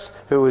Festus,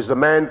 who is the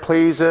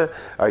man-pleaser,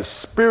 a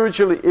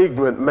spiritually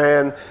ignorant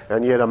man,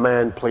 and yet a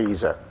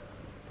man-pleaser.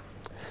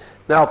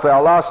 Now, for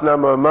our last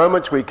number of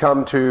moments, we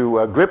come to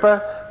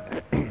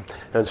Agrippa.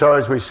 And so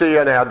as we see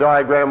in our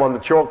diagram on the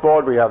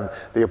chalkboard, we have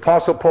the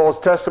Apostle Paul's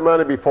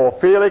testimony before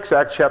Felix,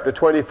 Acts chapter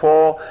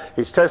 24,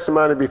 his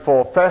testimony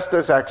before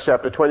Festus, Acts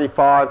chapter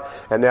 25,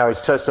 and now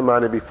his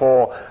testimony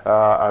before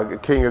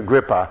King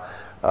Agrippa,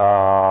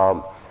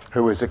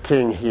 who is a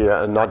king here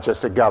and not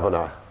just a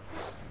governor.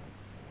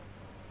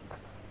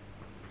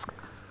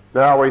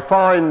 Now we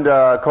find,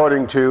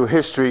 according to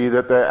history,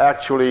 that they're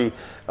actually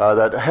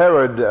that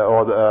Herod,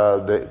 or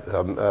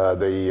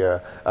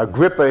the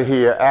Agrippa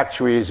here,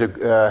 actually is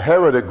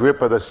Herod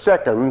Agrippa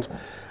II,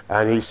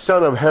 and he's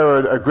son of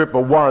Herod Agrippa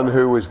I,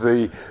 who was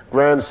the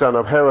grandson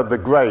of Herod the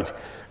Great.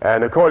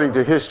 And according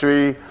to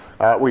history,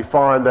 we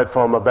find that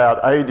from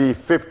about AD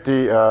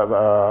 50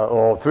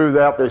 or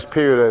throughout this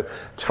period of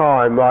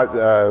time,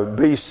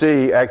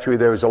 BC, actually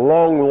there was a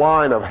long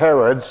line of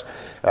Herods,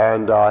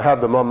 and I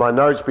have them on my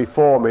notes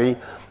before me.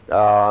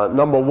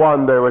 Number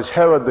one, there was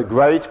Herod the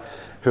Great,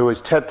 who was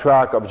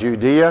Tetrarch of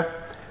Judea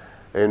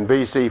in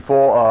BC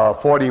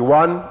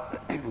 41,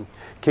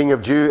 king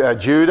of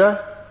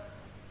Judah,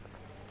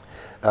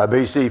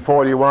 BC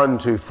 41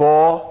 to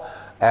 4,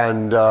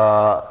 and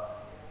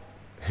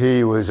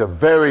he was a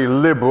very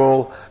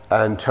liberal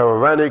and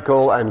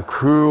tyrannical and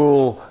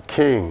cruel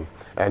king.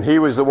 And he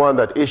was the one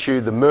that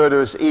issued the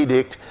murderous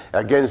edict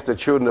against the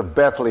children of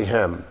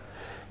Bethlehem,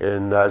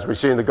 as we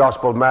see in the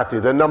Gospel of Matthew.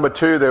 Then number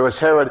two, there was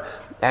Herod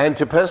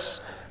Antipas,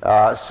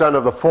 son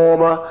of the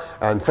former,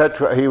 and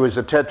he was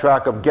the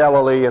Tetrarch of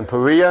Galilee and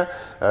Perea,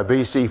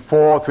 BC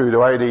 4 through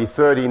to AD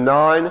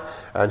 39,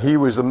 and he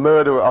was the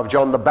murderer of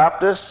John the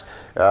Baptist,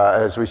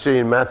 as we see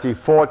in Matthew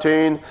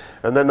 14.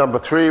 And then number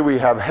three, we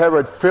have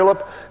Herod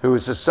Philip, who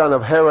was the son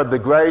of Herod the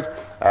Great,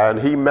 and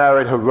he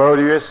married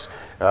Herodias,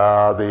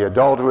 the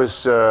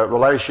adulterous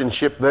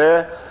relationship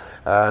there,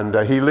 and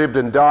he lived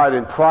and died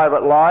in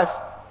private life.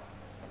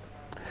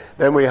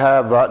 Then we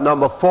have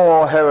number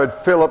four, Herod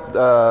Philip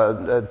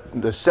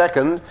the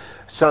second,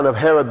 son of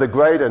Herod the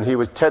Great, and he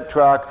was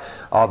Tetrarch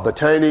of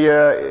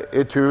Batanea,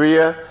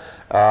 Iturea,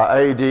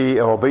 AD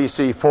or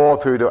BC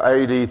 4 through to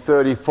AD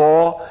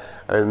 34.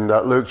 In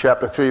Luke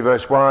chapter 3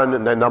 verse 1.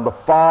 And then number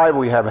 5,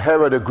 we have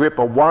Herod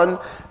Agrippa I,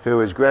 who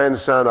is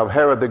grandson of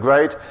Herod the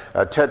Great,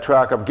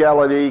 Tetrarch of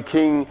Galilee,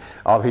 king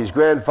of his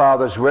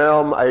grandfather's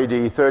realm,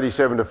 AD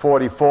 37 to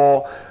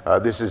 44.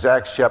 This is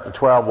Acts chapter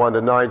 12, 1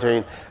 to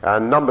 19.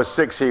 And number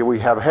 6 here, we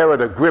have Herod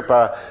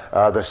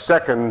Agrippa the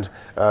second,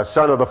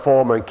 son of the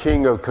former, and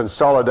king of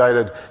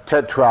consolidated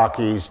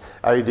tetrarchies,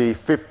 AD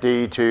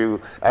 50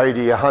 to AD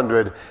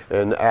 100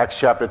 in Acts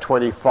chapter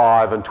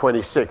 25 and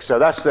 26. So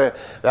that's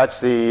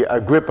the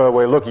Agrippa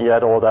we're looking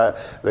at, or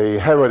the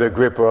Herod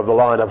Agrippa of the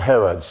line of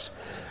Herods.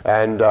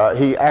 And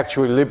he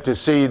actually lived to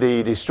see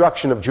the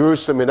destruction of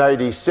Jerusalem in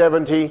AD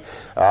 70.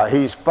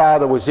 His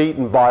father was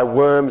eaten by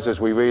worms, as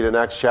we read in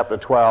Acts chapter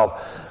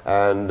 12.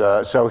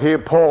 And so here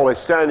Paul is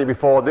standing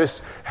before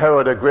this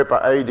Herod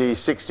Agrippa, AD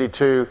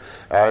 62,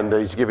 and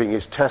he's giving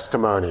his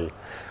testimony.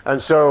 And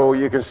so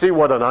you can see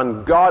what an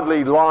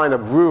ungodly line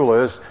of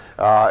rulers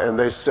in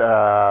this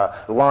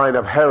line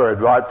of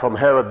Herod, right from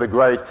Herod the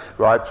Great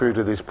right through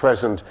to this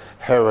present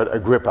Herod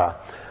Agrippa.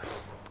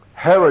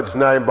 Herod's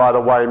name, by the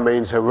way,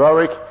 means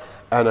heroic,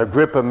 and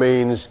Agrippa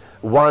means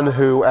one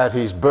who at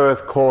his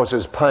birth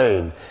causes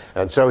pain.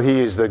 And so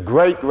he is the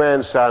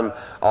great-grandson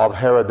of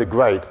Herod the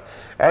Great.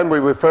 And we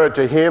refer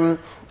to him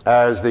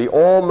as the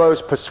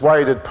almost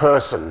persuaded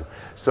person.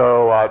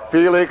 So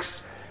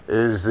Felix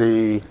is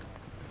the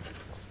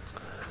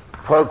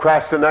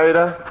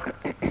procrastinator,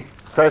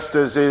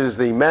 Festus is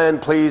the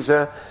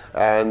man-pleaser,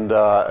 and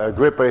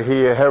Agrippa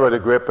here, Herod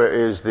Agrippa,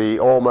 is the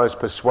almost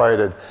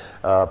persuaded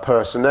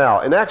person.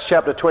 Now, in Acts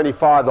chapter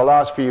 25, the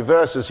last few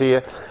verses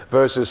here,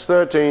 verses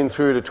 13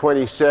 through to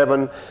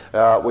 27,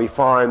 we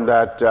find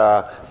that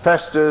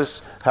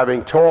Festus,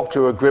 having talked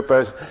to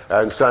Agrippa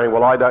and saying,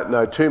 well, I don't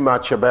know too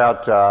much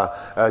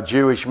about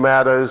Jewish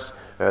matters,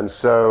 and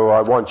so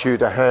I want you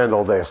to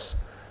handle this.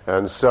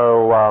 And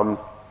so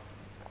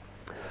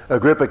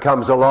Agrippa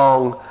comes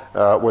along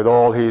with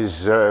all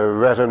his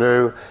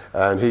retinue,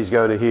 and he's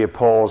going to hear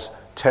Paul's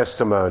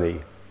testimony.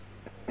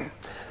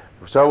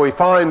 So we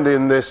find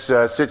in this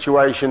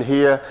situation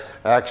here,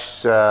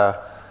 Acts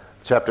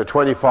chapter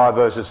 25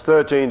 verses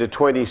 13 to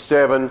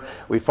 27,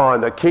 we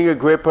find that King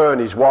Agrippa and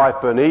his wife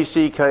Bernice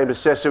came to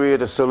Caesarea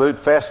to salute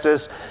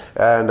Festus,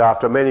 and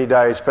after many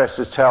days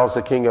Festus tells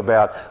the king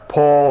about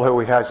Paul, who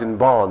he has in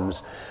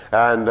bonds.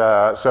 And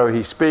so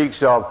he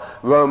speaks of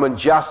Roman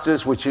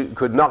justice, which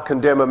could not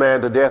condemn a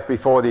man to death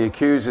before the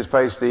accusers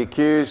faced the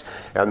accused,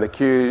 and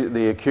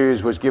the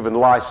accused was given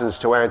license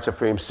to answer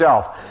for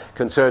himself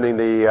concerning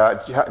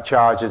the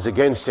charges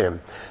against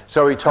him.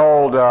 So he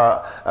told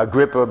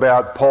Agrippa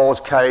about Paul's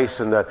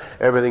case, and that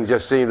everything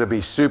just seemed to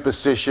be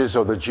superstitious,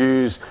 or the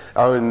Jews'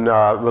 own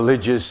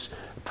religious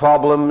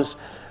problems.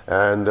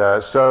 And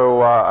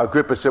so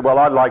Agrippa said, well,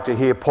 I'd like to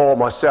hear Paul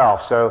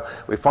myself. So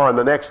we find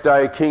the next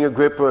day King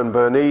Agrippa and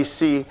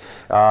Bernice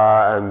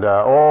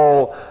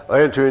all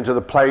enter into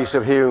the place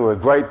of hearing with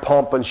great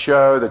pomp and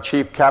show. The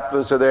chief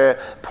captains are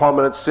there,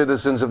 prominent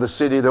citizens of the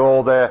city, they're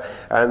all there.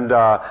 And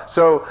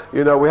so,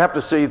 you know, we have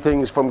to see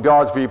things from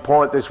God's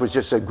viewpoint. This was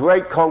just a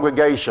great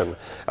congregation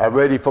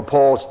ready for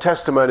Paul's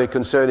testimony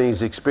concerning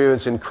his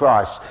experience in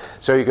Christ.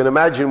 So you can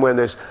imagine when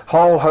this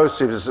whole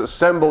host is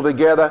assembled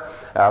together,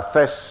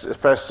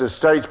 Festus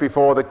states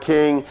before the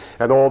king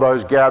and all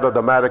those gathered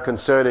the matter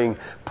concerning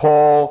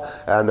Paul,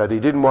 and that he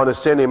didn't want to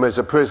send him as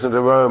a prisoner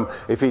to Rome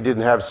if he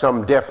didn't have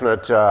some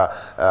definite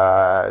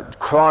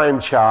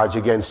crime charge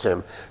against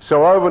him.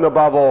 So over and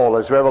above all,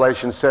 as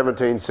Revelation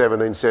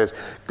 17:17 says,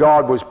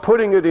 God was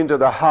putting it into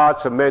the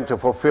hearts of men to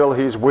fulfill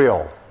his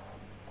will.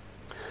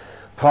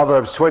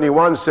 Proverbs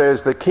 21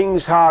 says, the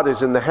king's heart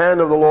is in the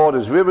hand of the Lord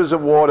as rivers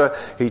of water.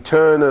 He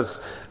turneth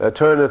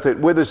it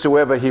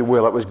whithersoever he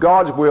will. It was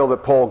God's will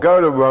that Paul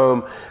go to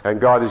Rome, and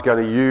God is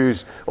going to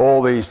use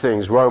all these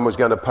things. Rome was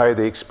going to pay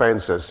the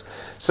expenses.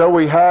 So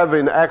we have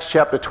in Acts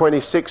chapter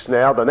 26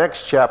 now, the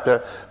next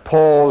chapter,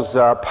 Paul's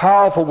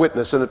powerful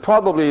witness, and it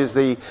probably is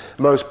the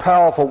most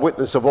powerful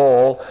witness of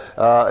all,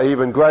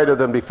 even greater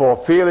than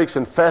before Felix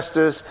and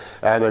Festus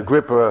and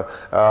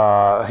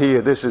Agrippa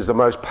here. This is the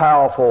most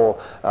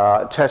powerful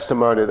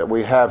testimony that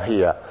we have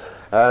here.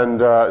 And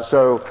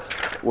so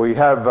we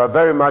have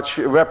very much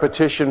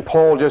repetition.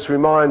 Paul just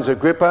reminds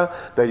Agrippa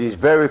that he's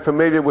very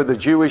familiar with the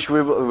Jewish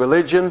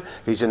religion.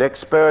 He's an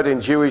expert in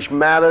Jewish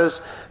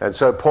matters. And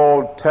so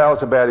Paul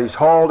tells about his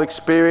whole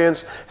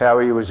experience, how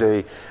he was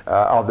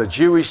of the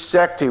Jewish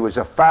sect. He was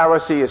a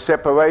Pharisee, a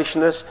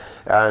separationist,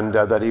 and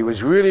that he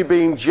was really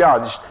being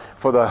judged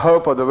for the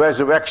hope of the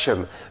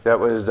resurrection that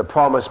was the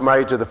promise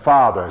made to the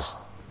fathers.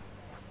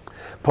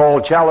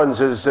 Paul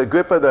challenges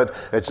Agrippa that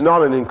it's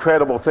not an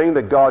incredible thing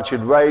that God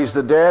should raise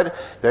the dead.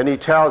 Then he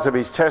tells of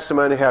his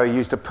testimony how he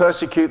used to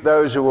persecute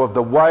those who were of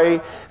the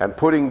way and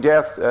putting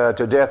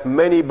to death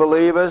many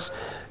believers.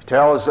 He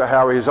tells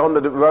how he was on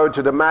the road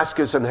to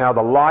Damascus and how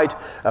the light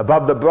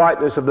above the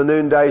brightness of the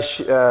noonday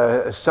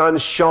sun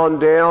shone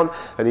down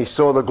and he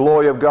saw the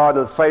glory of God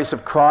in the face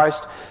of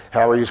Christ.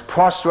 How he was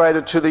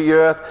prostrated to the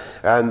earth,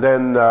 and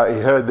then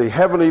he heard the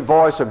heavenly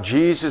voice of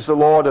Jesus the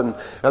Lord and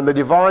the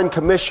divine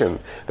commission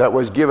that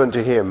was given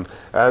to him.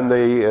 And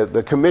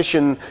the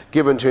commission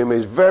given to him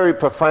is very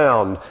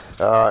profound.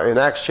 In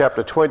Acts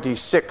chapter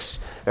 26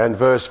 and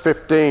verse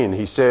 15,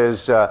 he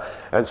says,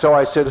 and so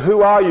I said,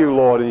 who are you,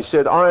 Lord? And he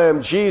said, I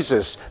am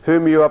Jesus,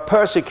 whom you are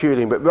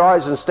persecuting, but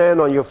rise and stand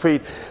on your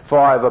feet, for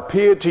I have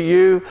appeared to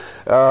you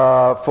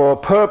for a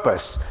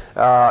purpose.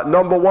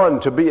 Number one,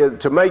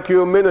 to make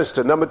you a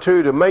minister. Number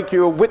two, to make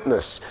you a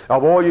witness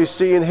of all you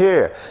see and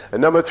hear.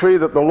 And number three,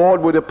 that the Lord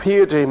would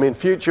appear to him in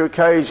future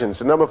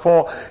occasions. And number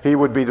four, he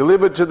would be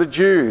delivered to the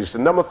Jews.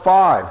 And number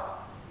five,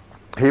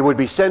 he would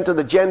be sent to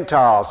the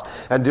Gentiles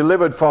and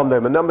delivered from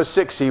them. And number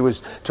six, he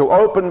was to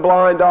open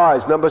blind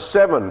eyes. Number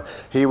seven,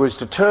 he was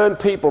to turn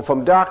people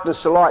from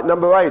darkness to light.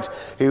 Number eight,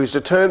 he was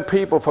to turn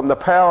people from the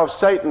power of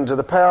Satan to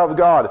the power of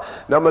God.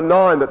 Number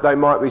nine, that they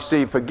might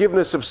receive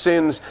forgiveness of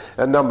sins.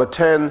 And number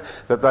 10,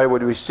 that they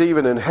would receive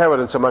an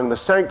inheritance among the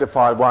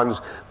sanctified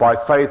ones by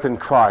faith in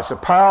Christ. A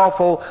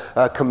powerful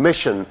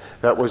commission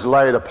that was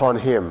laid upon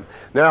him.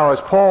 Now,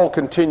 as Paul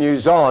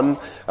continues on,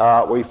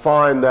 we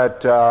find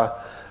that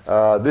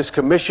this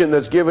commission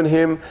that's given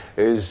him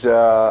is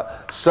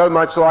so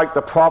much like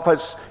the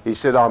prophets. He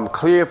said, I'm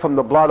clear from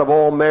the blood of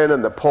all men.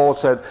 And that Paul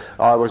said,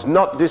 I was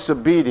not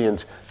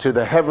disobedient to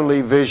the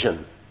heavenly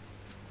vision.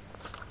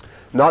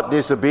 Not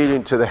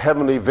disobedient to the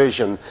heavenly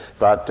vision,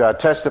 but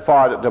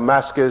testified at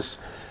Damascus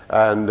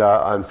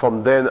and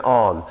from then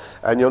on.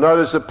 And you'll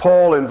notice that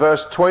Paul in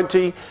verse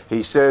 20,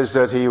 he says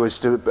that he was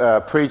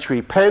to preach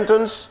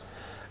repentance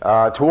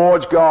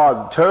towards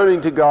God,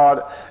 turning to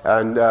God,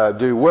 and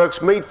do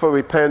works meet for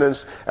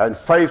repentance and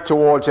faith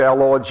towards our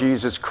Lord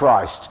Jesus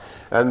Christ.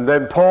 And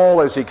then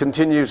Paul, as he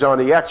continues on,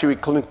 he actually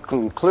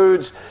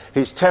concludes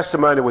his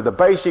testimony with the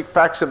basic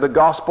facts of the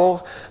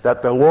gospel,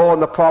 that the law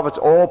and the prophets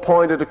all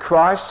pointed to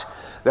Christ,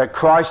 that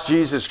Christ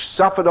Jesus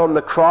suffered on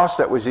the cross,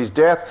 that was his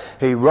death.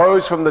 He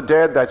rose from the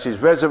dead, that's his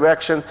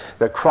resurrection,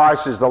 that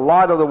Christ is the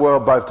light of the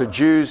world, both to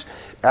Jews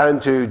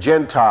and to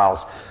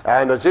Gentiles.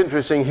 And it's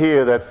interesting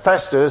here that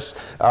Festus,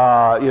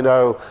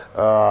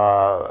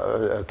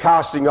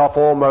 casting off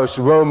almost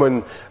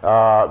Roman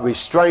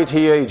restraint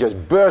here, he just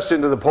bursts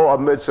into the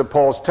midst of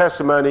Paul's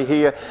testimony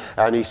here,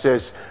 and he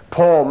says,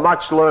 Paul,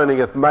 much learning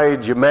hath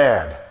made you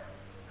mad.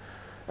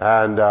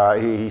 And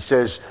he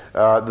says,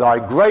 thy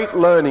great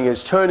learning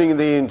is turning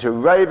thee into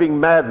raving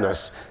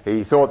madness.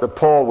 He thought that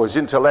Paul was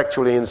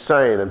intellectually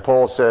insane. And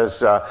Paul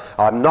says,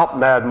 I'm not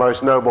mad,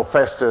 most noble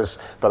Festus,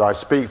 but I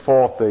speak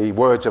forth the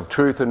words of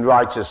truth and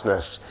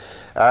righteousness.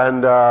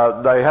 And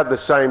they had the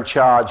same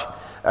charge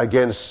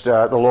against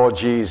the Lord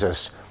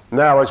Jesus.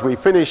 Now, as we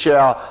finish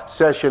our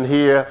session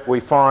here,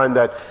 we find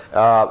that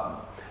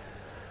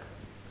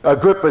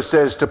Agrippa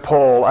says to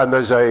Paul, and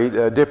there's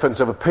a difference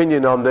of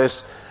opinion on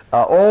this,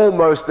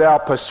 almost thou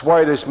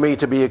persuadest me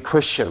to be a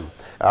Christian.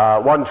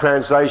 One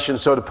translation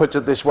sort of puts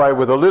it this way,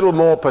 with a little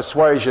more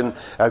persuasion,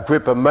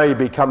 Agrippa may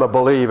become a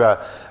believer.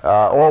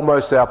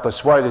 Almost thou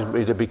persuadest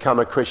me to become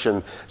a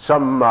Christian.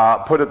 Some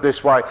put it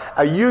this way,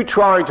 are you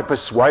trying to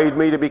persuade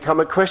me to become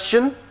a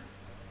Christian?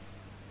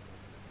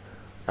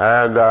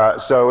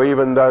 And so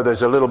even though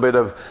there's a little bit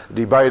of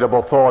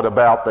debatable thought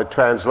about the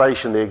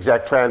translation, the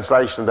exact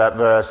translation of that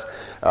verse,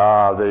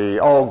 the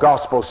old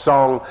gospel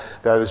song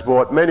that has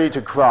brought many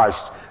to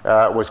Christ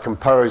was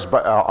composed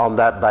on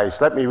that base.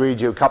 Let me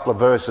read you a couple of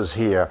verses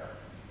here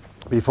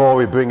before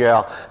we bring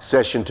our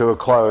session to a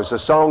close. The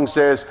song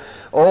says,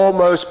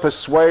 almost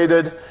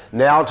persuaded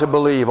now to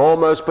believe,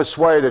 almost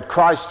persuaded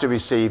Christ to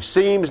receive,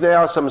 seems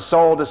now some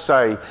soul to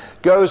say,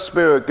 go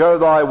Spirit, go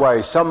thy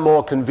way, some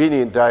more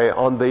convenient day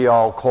on thee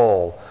I'll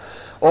call.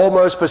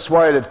 Almost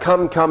persuaded,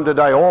 come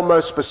today,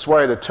 almost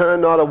persuaded, turn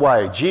not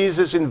away.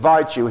 Jesus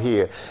invites you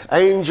here.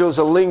 Angels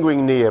are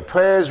lingering near.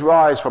 Prayers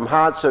rise from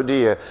hearts so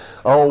dear.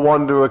 Oh,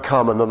 wanderer,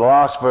 come. And then the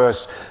last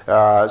verse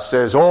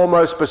says,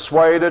 almost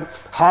persuaded,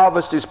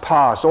 harvest is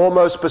past.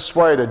 Almost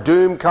persuaded,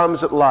 doom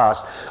comes at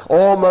last.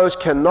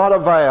 Almost cannot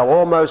avail,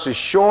 almost is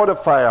sure to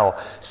fail.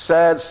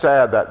 Sad,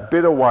 that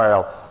bitter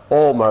wail,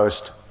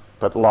 almost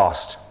but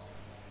lost.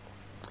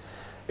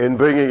 In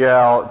bringing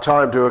our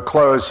time to a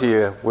close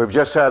here, we've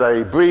just had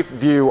a brief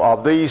view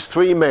of these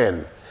three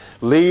men,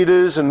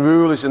 leaders and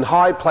rulers in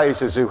high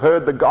places who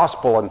heard the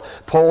gospel and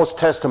Paul's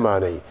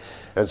testimony.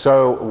 And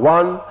so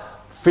one,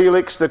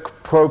 Felix the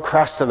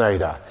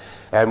procrastinator.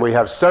 And we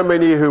have so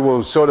many who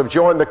will sort of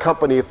join the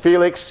company of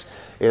Felix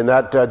in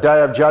that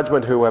day of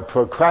judgment who have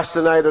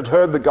procrastinated,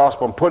 heard the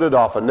gospel and put it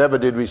off and never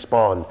did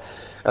respond.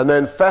 And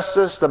then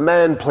Festus, the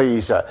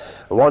man-pleaser,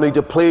 wanting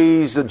to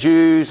please the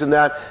Jews and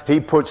that, he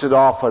puts it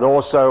off and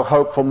also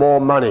hoped for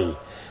more money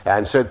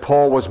and said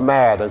Paul was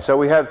mad. And so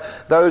we have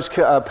those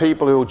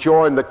people who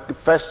join the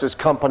Festus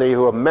company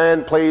who are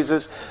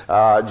man-pleasers,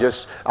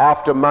 just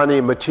after money,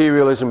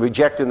 materialism,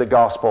 rejecting the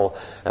gospel.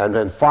 And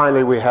then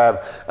finally we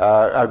have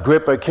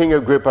Agrippa, King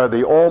Agrippa,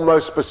 the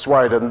almost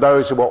persuaded, and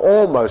those who were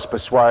almost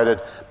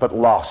persuaded but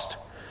lost.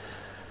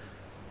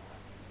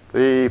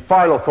 The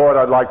final thought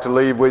I'd like to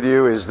leave with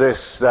you is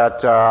this,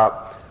 that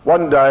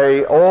one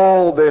day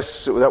all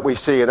this that we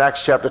see in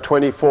Acts chapter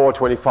 24,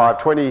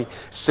 25,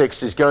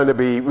 26 is going to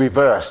be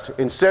reversed.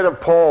 Instead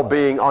of Paul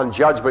being on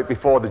judgment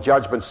before the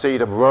judgment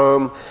seat of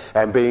Rome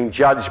and being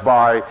judged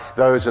by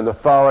those in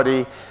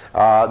authority,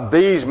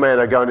 these men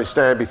are going to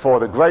stand before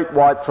the great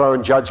white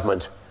throne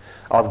judgment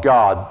of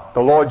God. The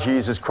Lord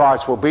Jesus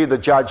Christ will be the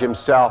judge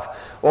himself.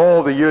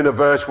 All the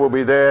universe will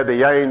be there,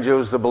 the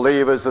angels, the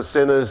believers, the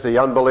sinners, the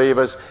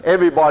unbelievers.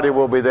 Everybody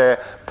will be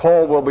there.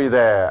 Paul will be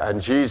there.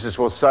 And Jesus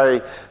will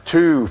say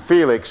to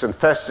Felix and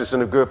Festus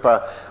and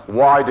Agrippa,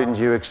 why didn't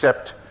you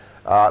accept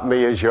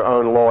me as your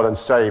own Lord and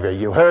Savior?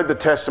 You heard the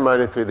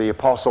testimony through the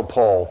Apostle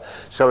Paul.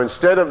 So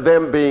instead of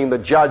them being the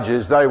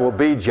judges, they will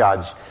be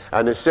judged.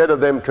 And instead of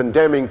them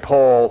condemning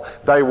Paul,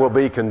 they will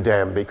be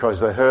condemned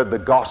because they heard the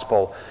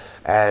gospel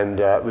and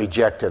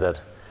rejected it.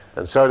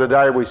 And so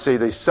today we see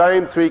these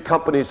same three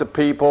companies of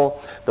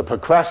people, the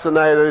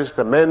procrastinators,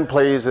 the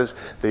men-pleasers,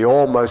 the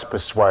almost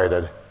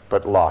persuaded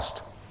but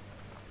lost.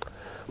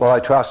 Well, I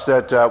trust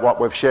that what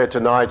we've shared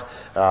tonight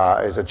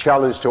is a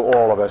challenge to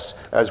all of us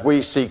as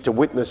we seek to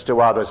witness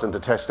to others and to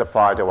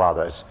testify to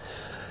others.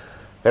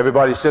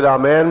 Everybody said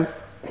amen?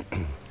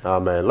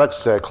 Amen.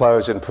 Let's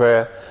close in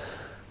prayer.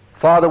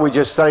 Father, we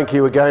just thank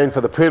you again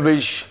for the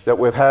privilege that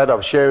we've had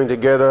of sharing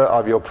together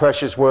of your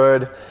precious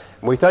word.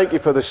 And we thank you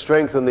for the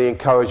strength and the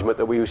encouragement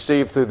that we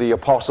received through the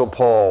Apostle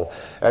Paul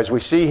as we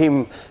see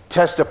him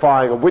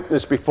testifying a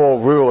witness before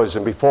rulers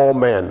and before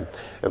men.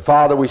 And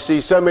Father, we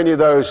see so many of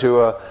those who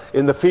are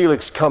in the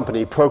Felix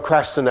company,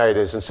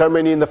 procrastinators, and so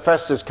many in the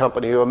Festus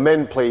company who are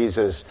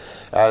men-pleasers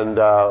and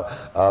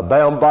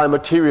bound by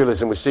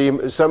materialism. We see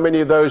so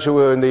many of those who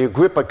are in the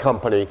Agrippa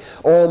company,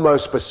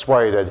 almost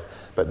persuaded,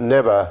 but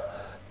never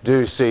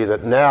do see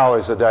that now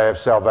is the day of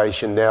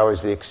salvation, now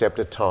is the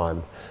accepted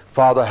time.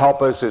 Father,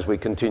 help us as we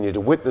continue to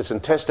witness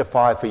and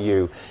testify for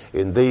you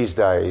in these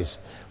days.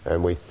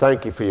 And we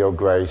thank you for your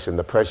grace in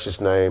the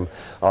precious name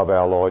of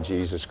our Lord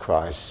Jesus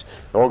Christ.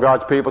 All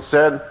God's people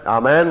said,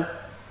 amen.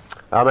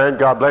 Amen.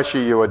 God bless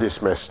you. You are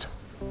dismissed.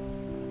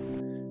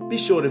 Be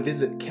sure to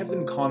visit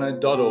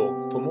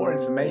kevinconnor.org for more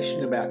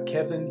information about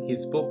Kevin,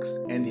 his books,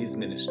 and his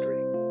ministry.